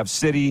didn't have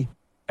city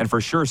and for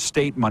sure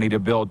state money to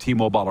build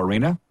T-Mobile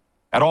Arena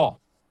at all.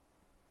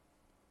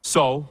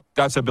 So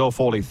that's a Bill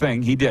Foley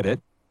thing. He did it.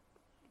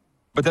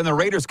 But then the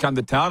Raiders come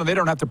to town and they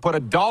don't have to put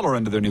 $1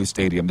 into their new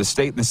stadium. The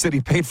state and the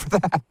city paid for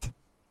that.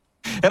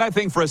 And I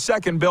think for a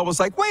second, Bill was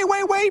like,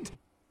 wait.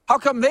 How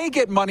come they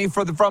get money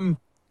from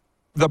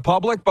the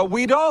public, but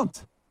we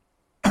don't?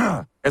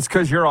 It's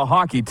because you're a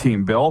hockey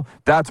team, Bill.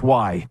 That's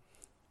why.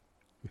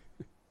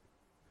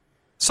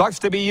 Sucks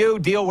to be you.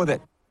 Deal with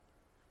it.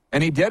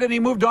 And he did it. He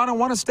moved on and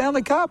won a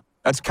Stanley Cup.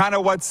 That's kind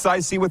of what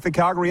I see with the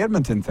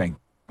Calgary-Edmonton thing,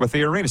 with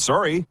the arena.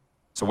 Sorry.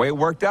 It's the way it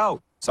worked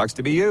out. Sucks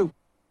to be you.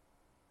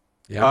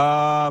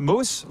 Yeah.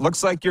 Moose,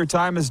 looks like your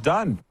time is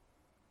done.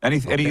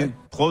 Any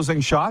closing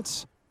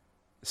shots?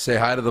 Say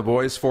hi to the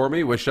boys for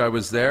me. Wish I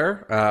was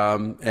there.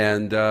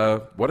 And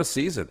what a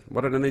season.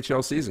 What an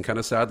NHL season. Kind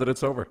of sad that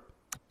it's over.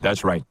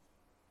 That's right.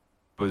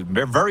 It was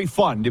very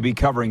fun to be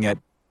covering it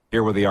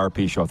here with the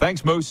RP Show.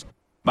 Thanks, Moose.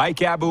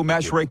 Mike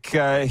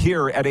Abu-Meshrik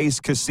here at Ace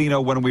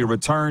Casino when we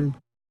return.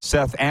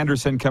 Seth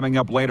Anderson coming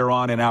up later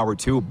on in hour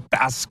 2.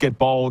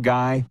 Basketball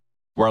guy.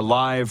 We're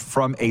live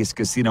from Ace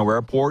Casino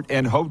Airport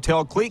and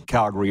Hotel Clique,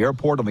 Calgary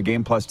Airport on the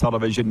Game Plus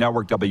Television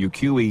Network,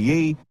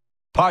 WQEE,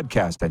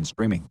 podcast and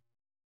streaming.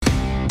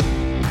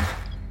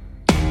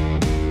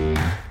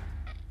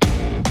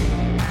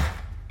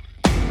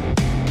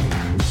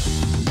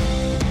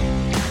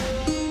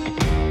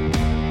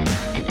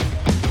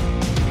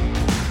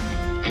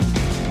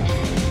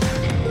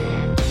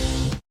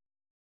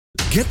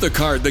 Get the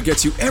card that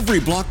gets you every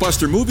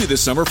blockbuster movie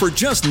this summer for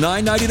just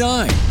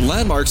 $9.99.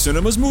 Landmark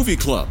Cinema's Movie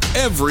Club.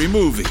 Every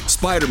movie.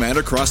 Spider-Man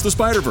Across the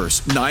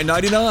Spider-Verse,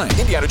 $9.99.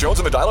 Indiana Jones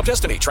and the Dial of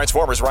Destiny.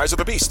 Transformers Rise of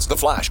the Beasts. The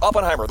Flash.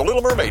 Oppenheimer. The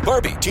Little Mermaid.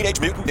 Barbie.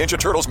 Teenage Mutant Ninja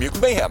Turtles.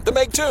 Mutant Mayhem. The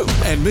Meg 2.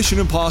 And Mission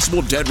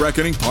Impossible Dead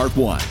Reckoning Part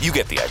 1. You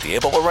get the idea,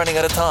 but we're running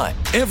out of time.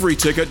 Every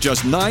ticket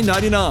just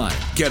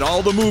 $9.99. Get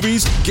all the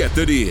movies, get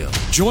the deal.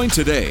 Join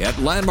today at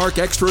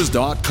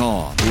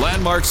LandmarkExtras.com.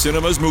 Landmark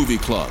Cinema's Movie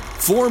Club.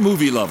 For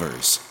movie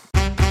lovers.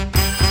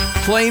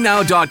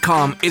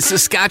 PlayNow.com is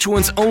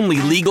Saskatchewan's only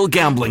legal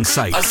gambling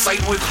site. A site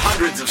with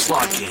hundreds of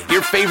slot games,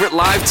 your favorite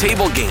live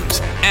table games,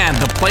 and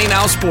the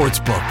PlayNow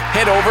Sportsbook.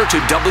 Head over to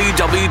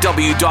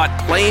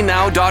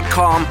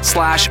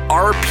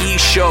www.playnow.com/RP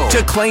Show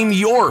to claim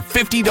your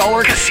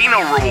 $50 casino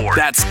reward.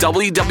 That's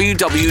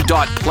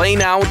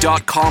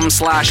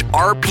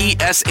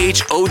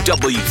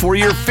www.playnow.com/RPSHOW for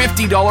your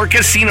 $50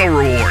 casino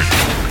reward.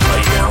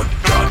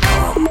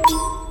 PlayNow.com.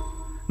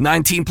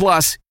 19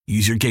 plus.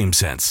 Use your game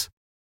sense.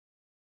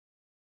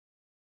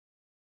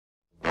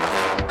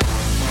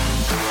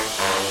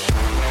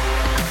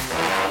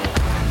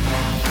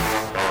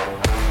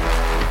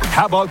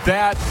 How about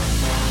that?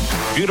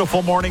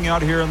 Beautiful morning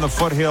out here in the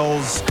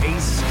foothills.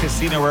 Ace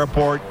Casino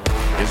Airport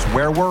is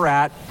where we're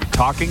at.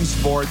 Talking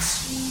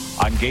sports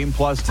on Game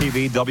Plus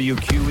TV,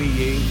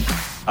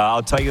 WQEE.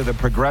 I'll tell you the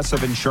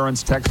Progressive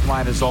Insurance text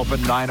line is open,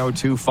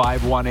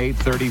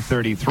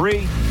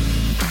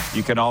 902-518-3033.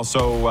 You can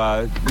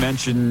also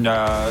mention,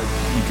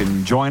 you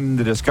can join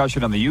the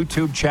discussion on the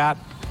YouTube chat.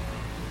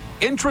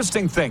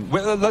 Interesting thing.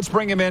 Let's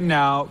bring him in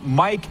now.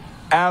 Mike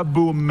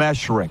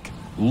Abu-Meshrik.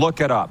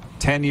 Look it up.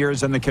 10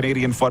 years in the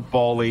Canadian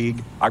Football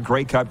League, a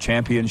Grey Cup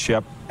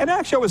championship. And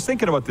actually, I was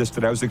thinking about this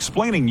today. I was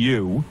explaining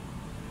your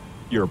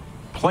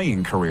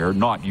playing career,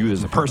 not you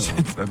as a person.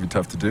 That'd be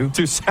tough to do.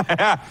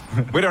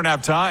 We don't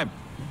have time.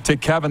 To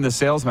Kevin, the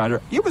sales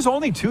manager. It was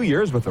only 2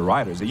 years with the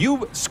Riders.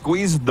 You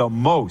squeezed the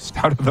most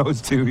out of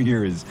those 2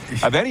 years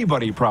of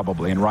anybody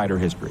probably in Rider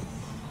history.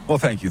 Well,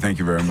 thank you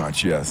very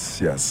much.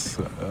 Yes.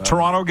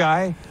 Toronto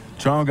guy?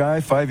 Toronto guy,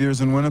 5 years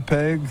in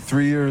Winnipeg,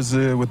 3 years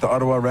with the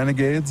Ottawa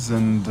Renegades,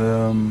 and 2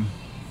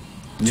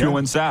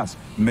 in Sask.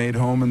 Made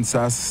home in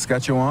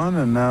Saskatchewan,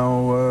 and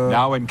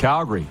now in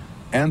Calgary.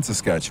 And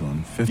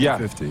Saskatchewan,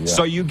 50-50. Yeah.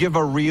 So you give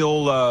a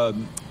real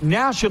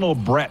national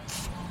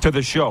breadth to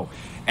the show.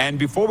 And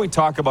before we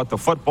talk about the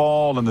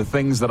football and the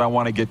things that I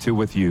want to get to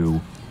with you,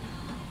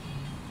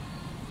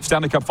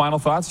 Stanley Cup final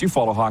thoughts? You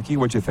follow hockey.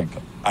 What'd you think?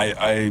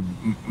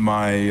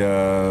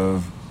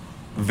 My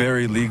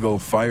very legal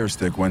Fire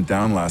Stick went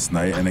down last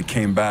night, and it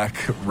came back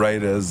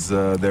right as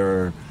they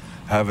were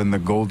having the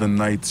Golden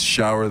Knights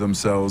shower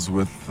themselves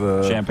with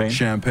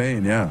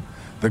champagne, yeah.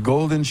 The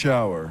Golden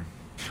Shower.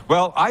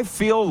 Well, I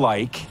feel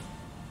like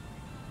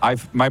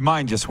my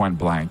mind just went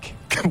blank.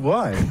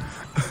 Why?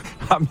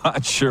 I'm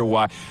not sure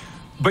why.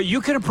 But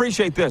you can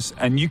appreciate this,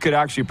 and you could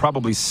actually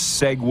probably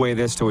segue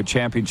this to a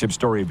championship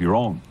story of your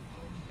own.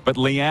 But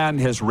Leanne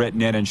has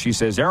written in, and she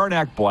says, Aaron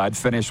Ekblad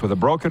finished with a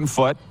broken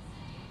foot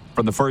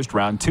from the first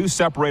round, 2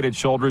 separated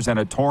shoulders, and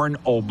a torn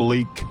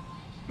oblique.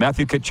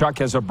 Matthew Tkachuk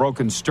has a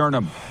broken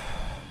sternum.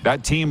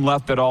 That team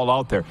left it all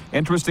out there.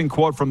 Interesting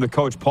quote from the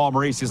coach, Paul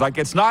Maurice. He's like,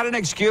 it's not an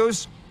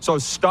excuse, so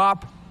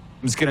stop.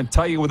 I'm just going to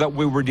tell you what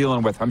we were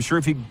dealing with. I'm sure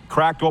if he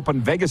cracked open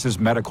Vegas's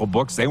medical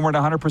books, they weren't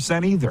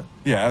 100% either.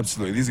 Yeah,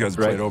 absolutely. These guys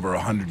played over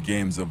 100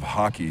 games of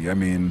hockey. I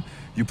mean,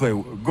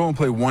 go and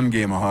play one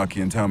game of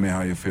hockey and tell me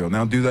how you feel.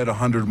 Now do that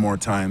 100 more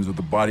times with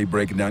the body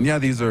breaking down. Yeah,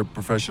 these are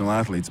professional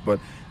athletes, but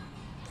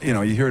you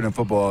hear it in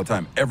football all the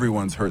time.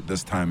 Everyone's hurt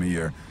this time of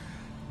year.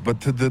 But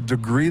to the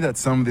degree that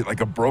somebody,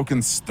 like a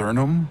broken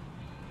sternum,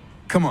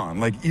 come on,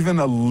 like even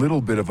a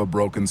little bit of a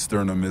broken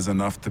sternum is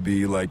enough to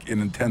be like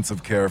in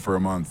intensive care for a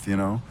month,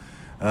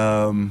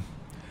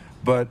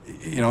 But,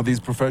 these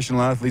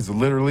professional athletes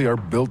literally are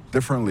built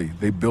differently.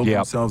 They build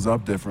themselves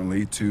up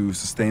differently to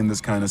sustain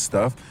this kind of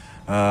stuff.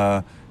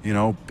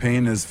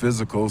 Pain is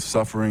physical,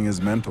 suffering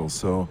is mental.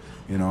 So,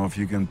 if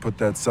you can put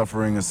that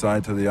suffering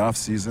aside to the off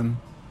season.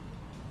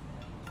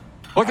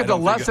 Look at the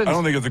lessons. I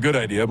don't think it's a good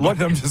idea,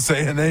 but I'm just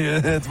saying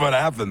it's what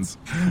happens.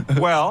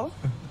 Well,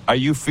 are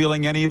you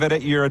feeling any of it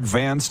at your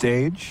advanced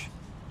age?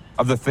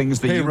 Of the things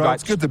that you got.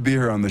 It's good to be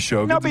here on the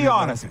show. No, be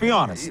honest. Be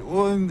honest.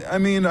 Well, I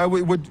mean,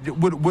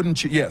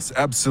 wouldn't you? Yes,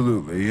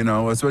 absolutely.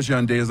 Especially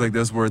on days like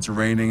this where it's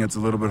raining, it's a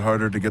little bit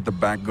harder to get the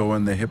back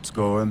going, the hips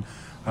going.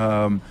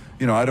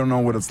 I don't know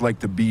what it's like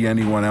to be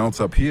anyone else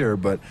up here,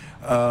 but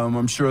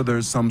I'm sure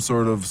there's some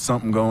sort of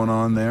something going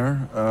on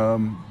there.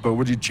 But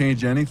would you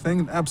change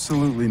anything?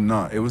 Absolutely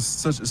not. It was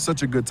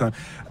such a good time.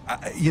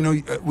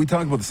 We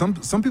talk about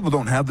some people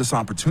don't have this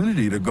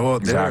opportunity to go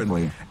out there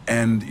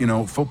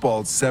and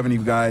football, 70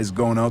 guys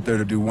going out there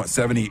to do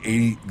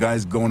 80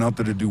 guys going out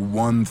there to do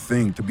one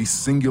thing, to be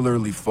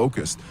singularly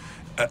focused.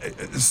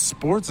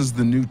 Sports is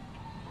the new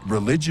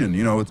religion.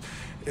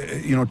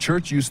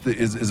 Church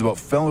is about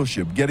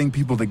fellowship, getting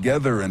people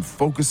together and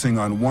focusing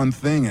on one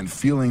thing and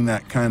feeling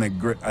that kind of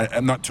great.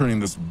 I'm not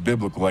turning this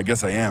biblical, I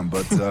guess I am,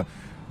 but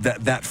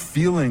that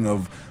feeling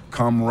of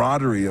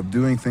camaraderie, of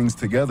doing things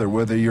together,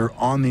 whether you're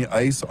on the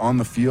ice, on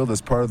the field as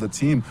part of the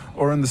team,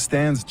 or in the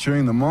stands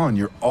cheering them on,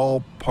 you're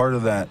all part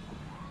of that.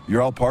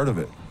 You're all part of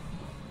it.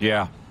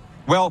 Yeah.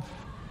 Well,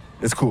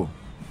 it's cool.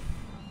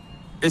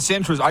 It's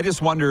interesting. I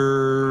just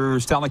wonder,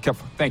 Stanley Cup,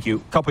 thank you,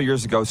 a couple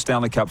years ago,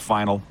 Stanley Cup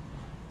final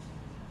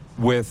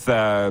with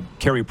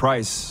Carey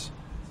Price.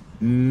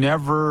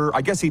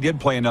 I guess he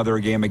did play another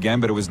game again,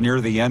 but it was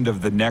near the end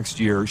of the next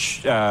year.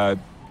 Shea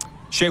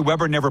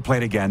Weber never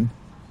played again.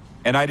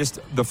 And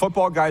the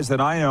football guys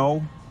that I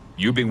know,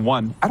 you being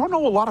one, I don't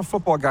know a lot of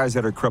football guys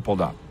that are crippled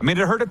up. I mean,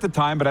 it hurt at the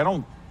time, but I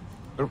don't,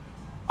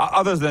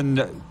 other than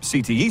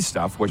CTE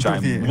stuff, which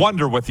I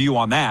wonder with you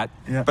on that.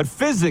 Yeah. But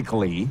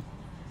physically,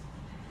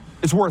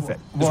 it's worth it,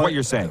 is what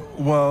you're saying.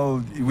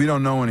 Well, we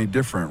don't know any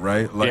different,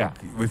 right? Like,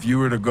 if you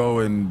were to go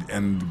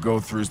and go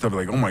through stuff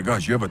like, oh my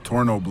gosh, you have a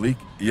torn oblique?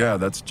 Yeah,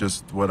 that's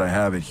just what I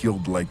have. It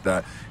healed like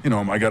that.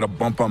 I got a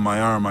bump on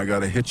my arm. I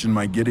got a hitch in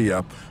my giddy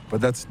up.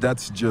 But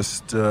that's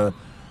just...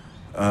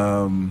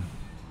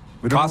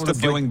 cost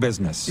of doing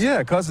business.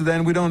 Yeah, cost of that,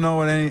 and we don't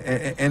know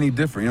any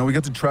different. We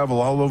get to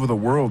travel all over the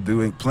world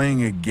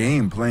playing a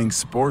game, playing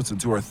sports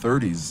into our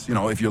 30s.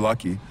 If you're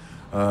lucky.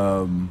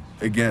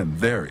 Again,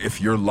 if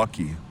you're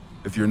lucky.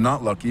 If you're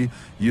not lucky,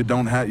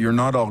 you're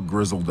not all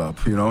grizzled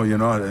up. You're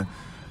not.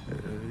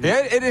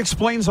 It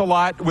explains a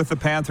lot with the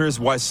Panthers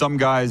why some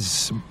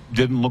guys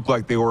didn't look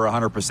like they were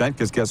 100%.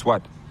 Because guess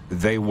what?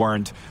 They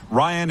weren't.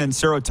 Ryan in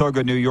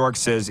Saratoga, New York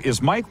says,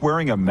 is Mike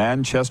wearing a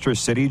Manchester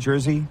City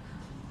jersey?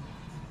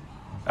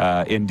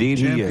 Indeed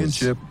he is.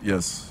 Championship,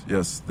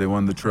 yes. They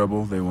won the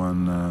treble. They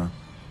won,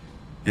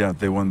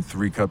 they won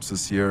 3 cups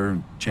this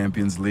year.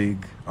 Champions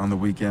League on the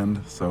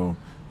weekend. So,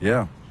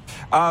 yeah.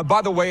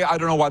 By the way, I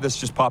don't know why this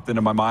just popped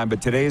into my mind,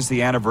 but today is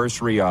the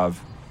anniversary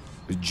of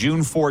June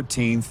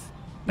 14th,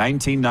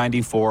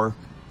 1994.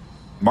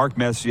 Mark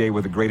Messier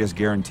with the greatest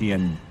guarantee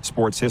in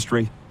sports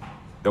history.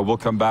 That will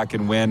come back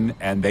and win,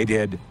 and they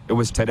did. It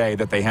was today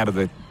that they handed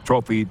the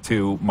trophy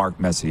to Marc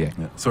Messier.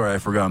 Yeah. Sorry, I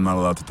forgot I'm not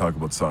allowed to talk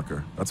about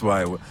soccer. That's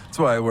why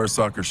I wear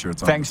soccer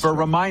shirts. Thanks for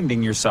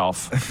reminding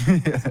yourself.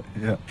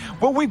 yeah.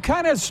 Well, we've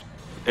kind of,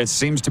 it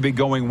seems to be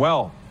going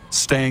well,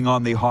 staying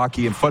on the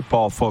hockey and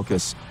football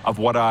focus of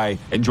what I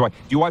enjoy. Do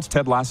you watch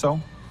Ted Lasso?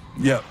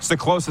 Yeah. It's the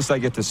closest I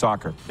get to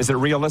soccer. Is it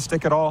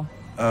realistic at all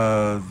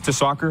to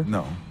soccer?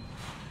 No.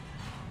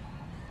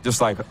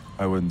 Just like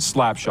I wouldn't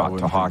slap shot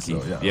to hockey.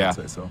 So. Yeah, I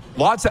would say so.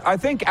 I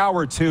think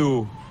hour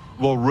 2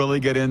 will really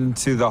get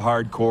into the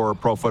hardcore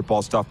pro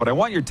football stuff, but I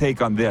want your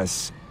take on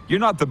this. You're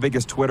not the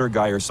biggest Twitter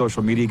guy or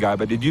social media guy,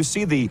 but did you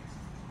see the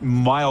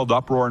mild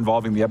uproar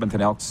involving the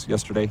Edmonton Elks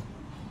yesterday?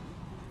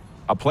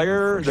 A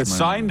player that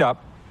signed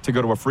up to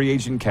go to a free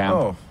agent camp.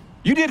 Oh.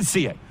 You did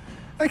see it.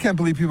 I can't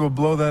believe people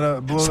blow that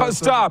up.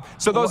 Stop.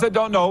 So those that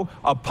don't know,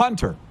 a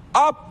punter,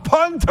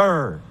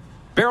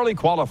 barely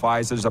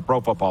qualifies as a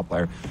pro football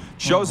player,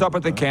 shows up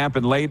at the camp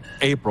in late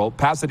April,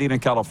 Pasadena,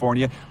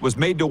 California, was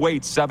made to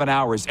wait 7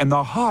 hours in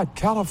the hot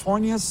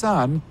California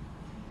sun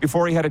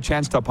before he had a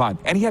chance to punt.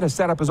 And he had to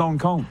set up his own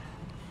cone.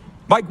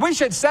 Like, we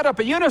should set up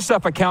a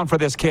UNICEF account for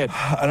this kid.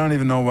 I don't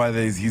even know why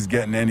he's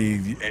getting any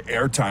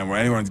airtime or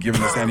anyone's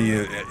giving us any,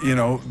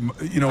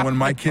 when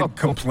my kid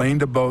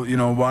complained about,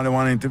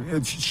 wanting to,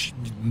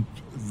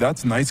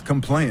 that's nice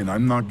complaint.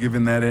 I'm not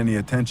giving that any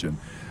attention.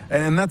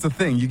 And that's the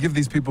thing. You give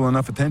these people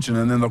enough attention,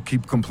 and then they'll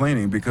keep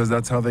complaining because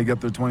that's how they get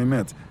their 20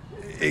 minutes.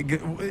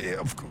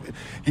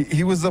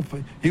 He was a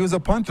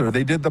punter.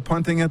 They did the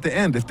punting at the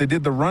end. If they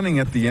did the running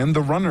at the end,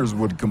 the runners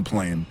would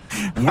complain.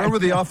 Where were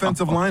the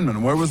offensive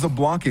linemen? Where was the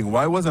blocking?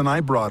 Why wasn't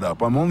I brought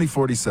up? I'm only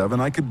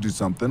 47. I could do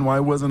something. Why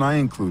wasn't I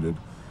included?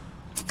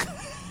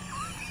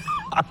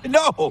 I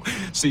know.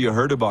 So you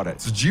heard about it.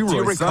 It's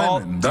G-Roy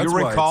Simon. That's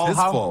why it's his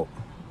fault.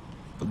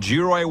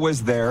 G-Roy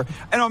was there.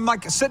 And I'm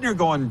like sitting here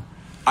going,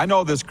 I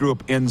know this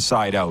group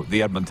inside out,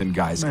 the Edmonton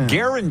guys. Man.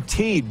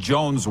 Guaranteed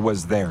Jones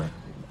was there.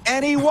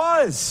 And he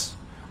was.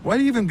 Why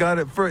do you even got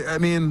it for? I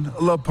mean,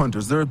 I love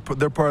punters. They're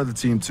part of the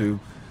team too.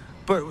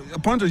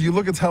 But punters, you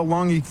look at how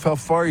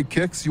far he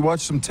kicks. You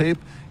watch some tape.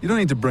 You don't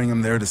need to bring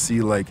him there to see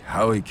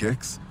how he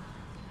kicks.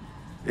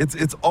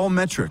 It's all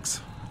metrics.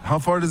 How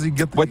far does he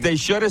get? What they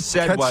should have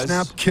said was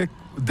snap, kick,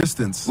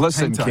 distance.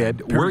 Listen, time, kid,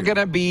 period. we're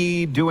gonna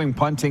be doing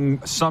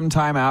punting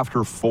sometime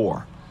after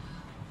 4.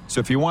 So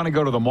if you want to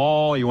go to the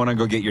mall, you want to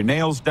go get your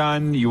nails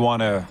done, you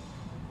want to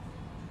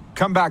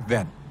come back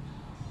then.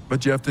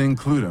 But you have to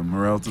include him,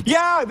 or else.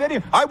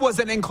 I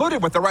wasn't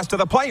included with the rest of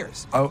the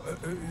players.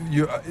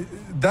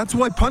 That's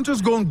why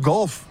punters go and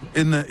golf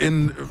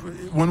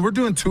when we're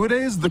doing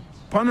 2-a-days. The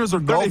punters are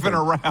golfing. They're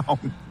not even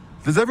around.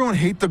 Does everyone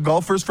hate the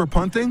golfers for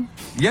punting?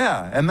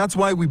 Yeah, and that's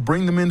why we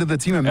bring them into the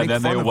team and make fun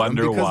of them. And then they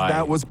wonder why. Because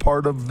that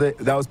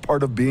was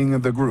part of being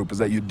in the group, is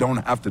that you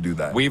don't have to do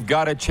that. We've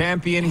got a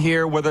champion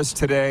here with us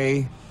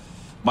today,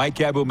 Mike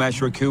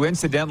Abu-Meshrak, who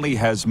incidentally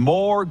has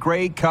more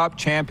Grey Cup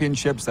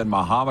championships than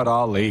Muhammad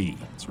Ali.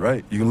 That's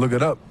right. You can look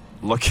it up.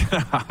 Look it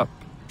up.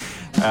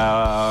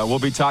 We'll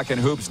be talking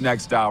hoops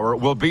next hour.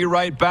 We'll be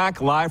right back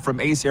live from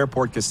Ace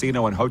Airport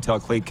Casino and Hotel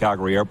Cleat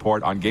Calgary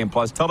Airport on Game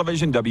Plus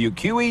Television,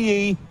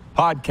 WQEE,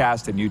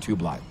 podcast, and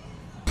YouTube Live.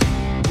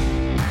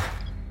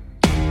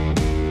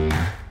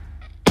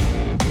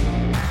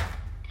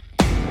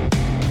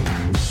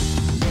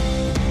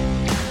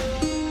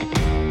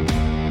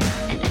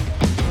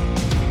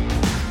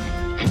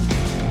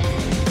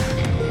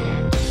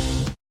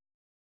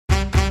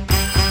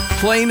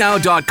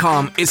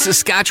 PlayNow.com is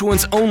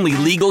Saskatchewan's only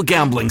legal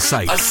gambling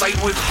site. A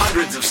site with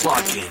hundreds of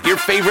slot games, your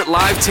favorite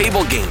live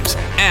table games,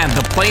 and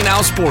the Play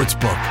Now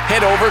Sportsbook.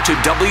 Head over to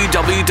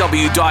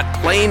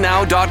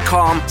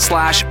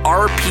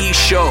www.playnow.com/RP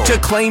Show to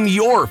claim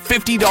your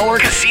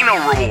 $50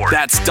 casino reward.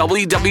 That's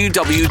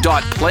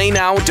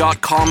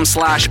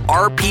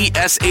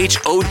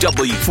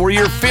www.playnow.com/RPSHOW for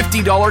your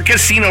 $50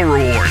 casino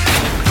reward.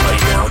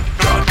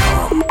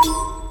 PlayNow.com.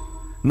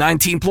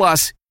 19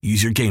 plus.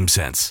 Use your game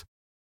sense.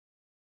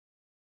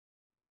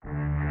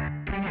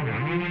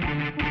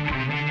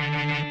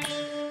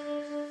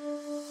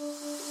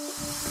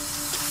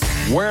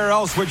 Where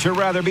else would you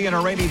rather be in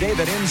a rainy day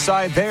than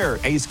inside there?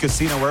 Ace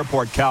Casino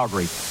Airport,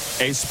 Calgary.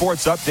 A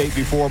sports update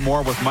before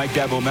more with Mike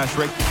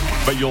Abu-Meshrak,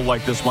 but you'll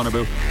like this one,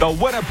 Abu. The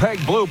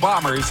Winnipeg Blue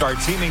Bombers are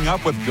teaming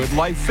up with Good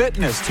Life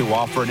Fitness to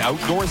offer an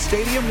outdoor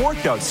stadium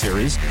workout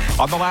series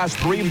on the last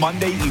 3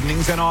 Monday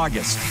evenings in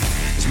August.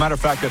 As a matter of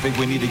fact, I think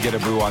we need to get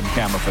Abu on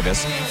camera for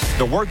this.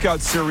 The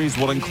workout series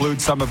will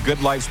include some of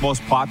Good Life's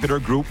most popular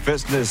group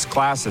fitness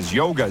classes,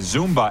 yoga,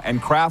 Zumba,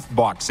 and craft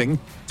boxing,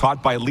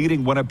 taught by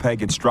leading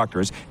Winnipeg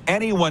instructors.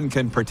 Anyone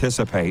can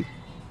participate,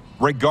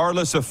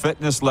 regardless of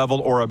fitness level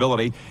or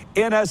ability.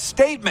 In a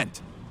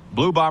statement,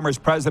 Blue Bombers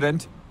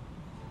president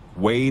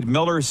Wade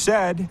Miller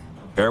said,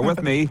 bear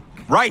with me,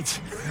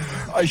 right,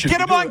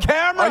 get him on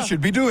camera. I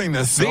should be doing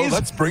this, so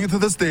let's bring it to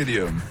the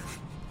stadium.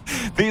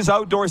 These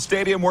outdoor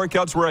stadium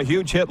workouts were a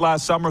huge hit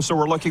last summer, so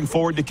we're looking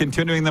forward to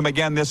continuing them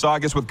again this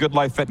August with Good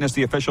Life Fitness,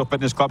 the official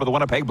fitness club of the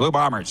Winnipeg Blue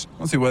Bombers. I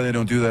don't see why they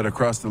don't do that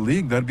across the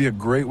league. That'd be a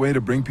great way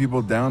to bring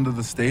people down to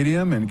the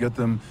stadium and get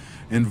them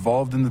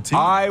involved in the team.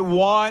 I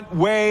want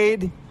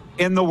Wade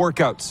in the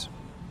workouts.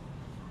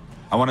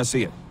 I want to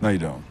see it. No, you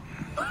don't.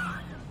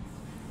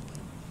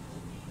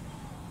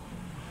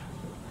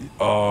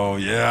 Oh,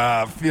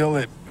 yeah. Feel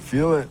it.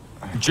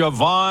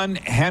 Javon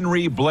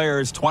Henry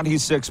Blair's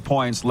 26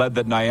 points led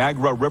the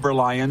Niagara River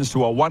Lions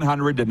to a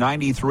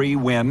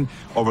 100-93 win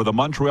over the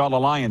Montreal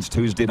Alliance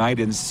Tuesday night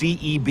in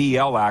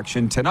CEBL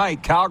action.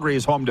 Tonight, Calgary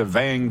is home to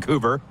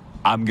Vancouver.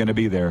 I'm going to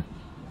be there.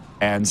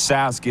 And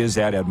Sask is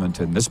at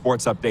Edmonton. This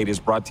sports update is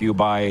brought to you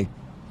by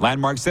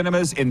Landmark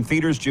Cinemas in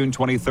theaters June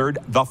 23rd.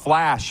 The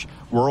Flash.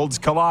 Worlds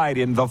collide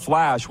in The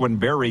Flash when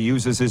Barry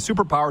uses his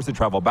superpowers to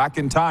travel back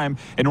in time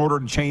in order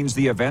to change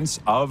the events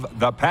of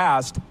the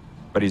past.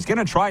 But he's going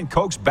to try and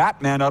coax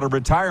Batman out of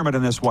retirement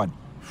in this one.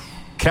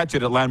 Catch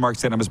it at Landmark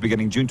Cinemas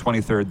beginning June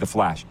 23rd, The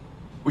Flash.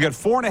 We got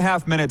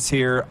 4.5 minutes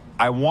here.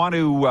 I want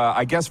to,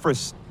 I guess for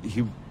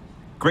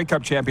Grey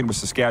Cup champion with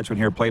Saskatchewan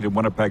here, played in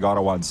Winnipeg,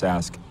 Ottawa, and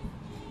Sask.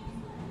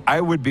 I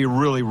would be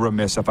really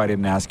remiss if I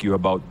didn't ask you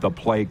about the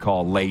play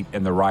call late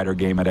in the Ryder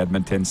game at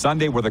Edmonton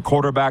Sunday where the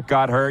quarterback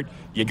got hurt.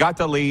 You got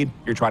the lead.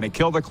 You're trying to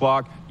kill the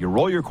clock. You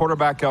roll your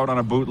quarterback out on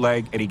a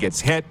bootleg, and he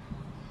gets hit,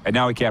 and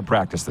now he can't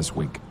practice this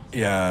week.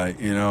 Yeah,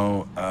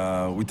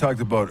 we talked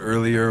about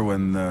earlier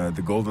when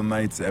the Golden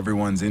Knights,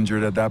 everyone's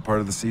injured at that part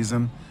of the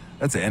season.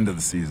 That's the end of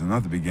the season,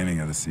 not the beginning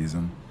of the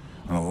season.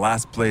 On the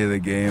last play of the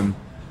game,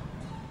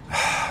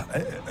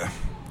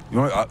 you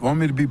want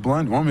me to be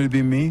blunt? You want me to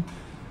be me?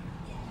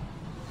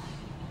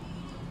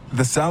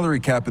 The salary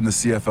cap in the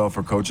CFL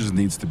for coaches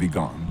needs to be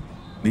gone.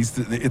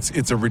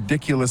 It's a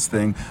ridiculous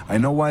thing. I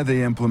know why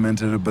they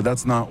implemented it, but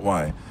that's not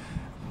why.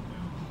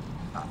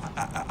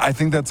 I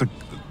think that's a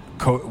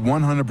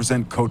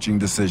 100% coaching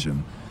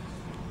decision.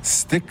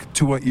 Stick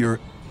to what you're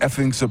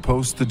effing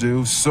supposed to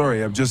do. Sorry,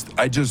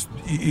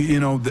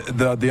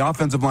 the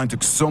offensive line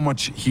took so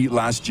much heat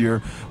last year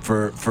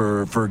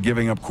for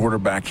giving up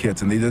quarterback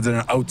hits, and they did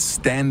an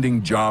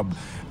outstanding job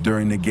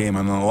during the game.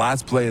 And on the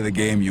last play of the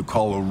game, you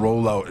call a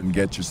rollout and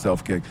get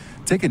yourself kicked.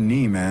 Take a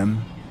knee,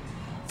 man.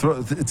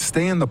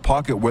 Stay in the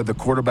pocket where the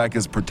quarterback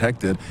is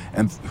protected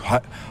and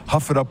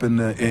huff it up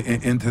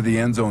into the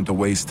end zone to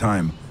waste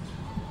time.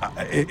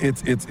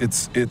 It's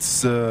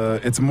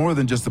more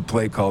than just a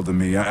play call to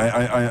me.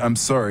 I'm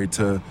sorry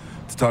to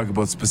talk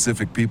about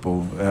specific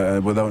people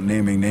without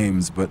naming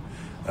names, but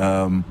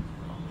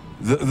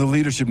the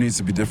leadership needs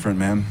to be different,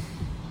 man.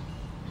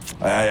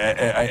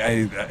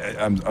 I'm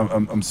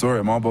sorry.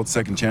 I'm all about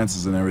second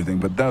chances and everything,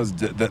 but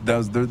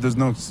there's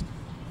no.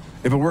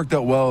 If it worked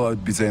out well,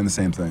 I'd be saying the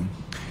same thing.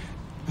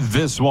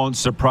 This won't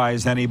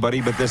surprise anybody,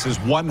 but this is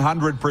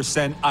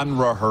 100%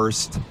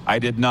 unrehearsed. I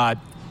did not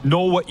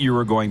know what you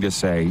were going to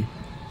say.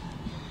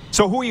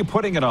 So who are you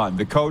putting it on?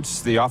 The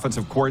coach, the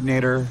offensive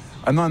coordinator?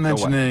 I'm not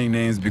mentioning any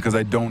names because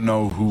I don't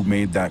know who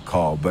made that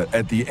call. But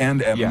at the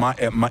end,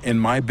 in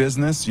my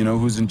business, you know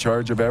who's in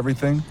charge of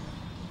everything?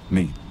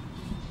 Me.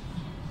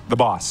 The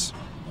boss.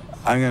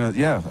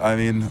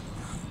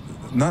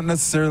 Not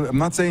necessarily. I'm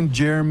not saying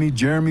Jeremy.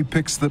 Jeremy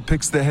picks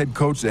the head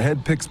coach. The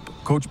head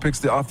coach picks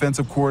the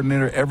offensive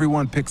coordinator.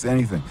 Everyone picks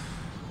anything.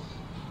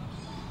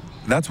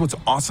 That's what's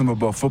awesome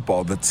about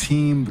football, the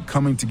team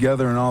coming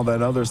together and all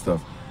that other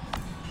stuff.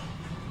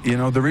 You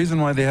know, the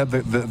reason why they had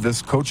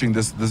this coaching,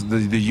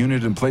 the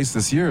unit in place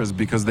this year is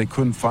because they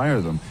couldn't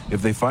fire them.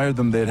 If they fired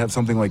them, they'd have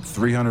something like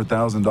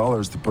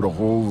 $300,000 to put a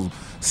whole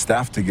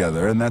staff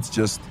together, and that's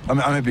just. I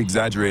might be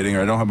exaggerating,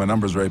 or I don't have my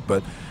numbers right,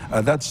 but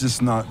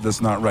that's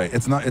not right.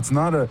 It's not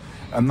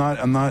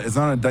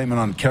an indictment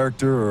on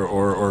character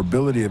or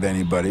ability of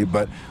anybody,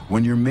 but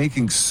when you're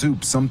making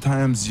soup,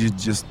 sometimes you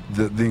just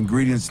the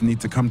ingredients need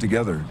to come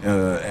together,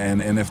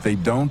 and if they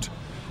don't.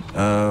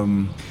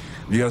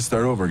 You got to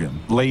start over again.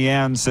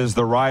 Leanne says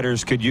the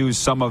Riders could use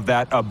some of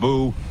that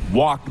Abu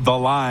walk the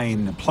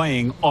line,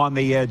 playing on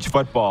the edge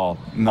football.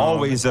 No.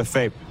 Always a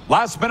favorite.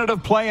 Last minute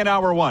of play in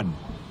hour one.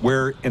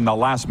 We're in the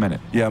last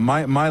minute. Yeah,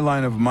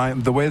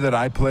 the way that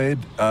I played,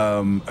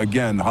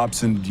 again,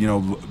 Hobson,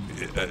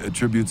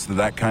 attributes to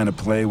that kind of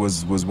play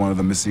was one of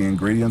the missing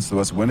ingredients to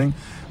us winning.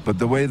 But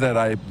the way that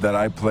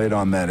I played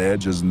on that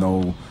edge has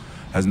no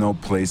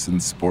place in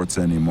sports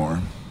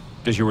anymore.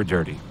 Because you were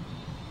dirty.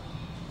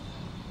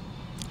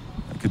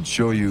 Could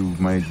show you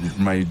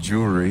my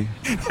jewelry.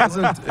 It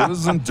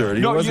wasn't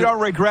dirty. No, you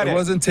don't regret it. It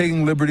wasn't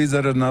taking liberties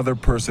at another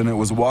person. It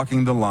was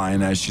walking the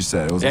line, as she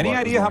said. Any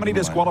idea how many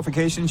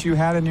disqualifications you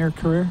had in your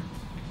career?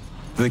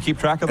 Do they keep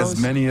track of those?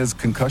 As many as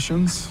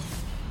concussions.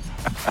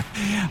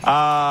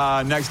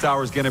 Next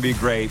hour is going to be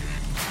great.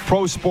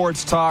 Pro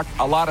sports talk,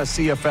 a lot of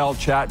CFL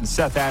chat, and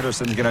Seth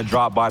Anderson is going to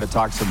drop by to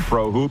talk some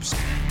pro hoops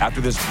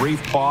after this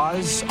brief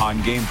pause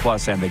on Game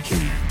Plus and The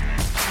Key.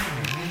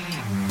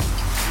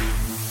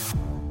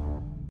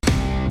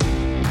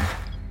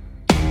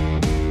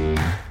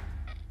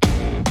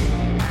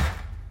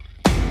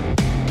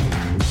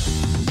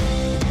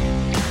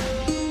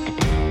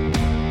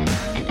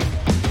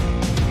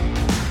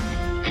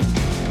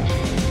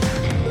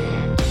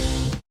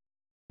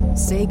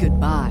 Say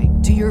goodbye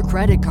to your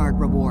credit card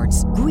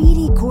rewards.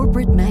 Greedy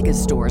corporate mega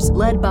stores,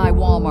 led by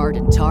Walmart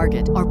and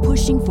Target, are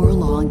pushing for a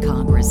law in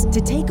Congress to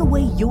take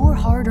away your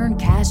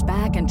hard-earned cash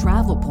back and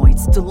travel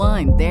points to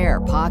line their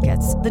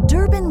pockets. The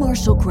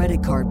Durbin-Marshall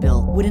credit card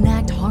bill would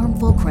enact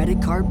harmful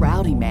credit card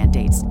routing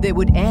mandates that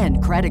would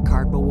end credit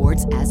card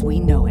rewards as we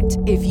know it.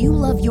 If you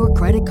love your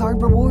credit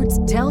card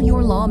rewards, tell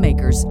your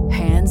lawmakers,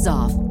 hands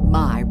off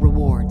my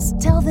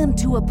rewards. Tell them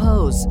to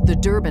oppose the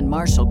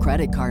Durbin-Marshall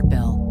credit card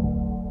bill.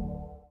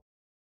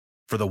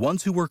 For the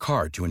ones who work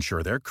hard to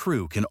ensure their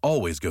crew can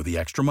always go the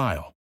extra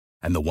mile,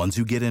 and the ones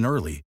who get in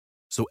early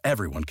so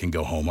everyone can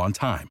go home on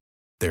time,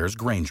 there's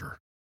Grainger,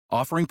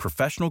 offering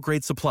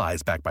professional-grade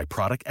supplies backed by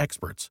product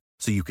experts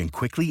so you can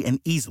quickly and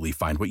easily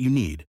find what you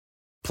need.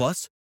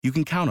 Plus, you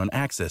can count on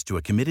access to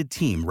a committed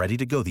team ready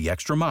to go the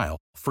extra mile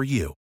for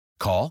you.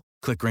 Call,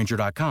 click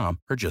Grainger.com,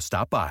 or just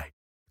stop by.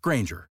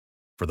 Grainger,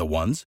 for the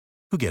ones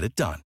who get it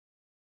done.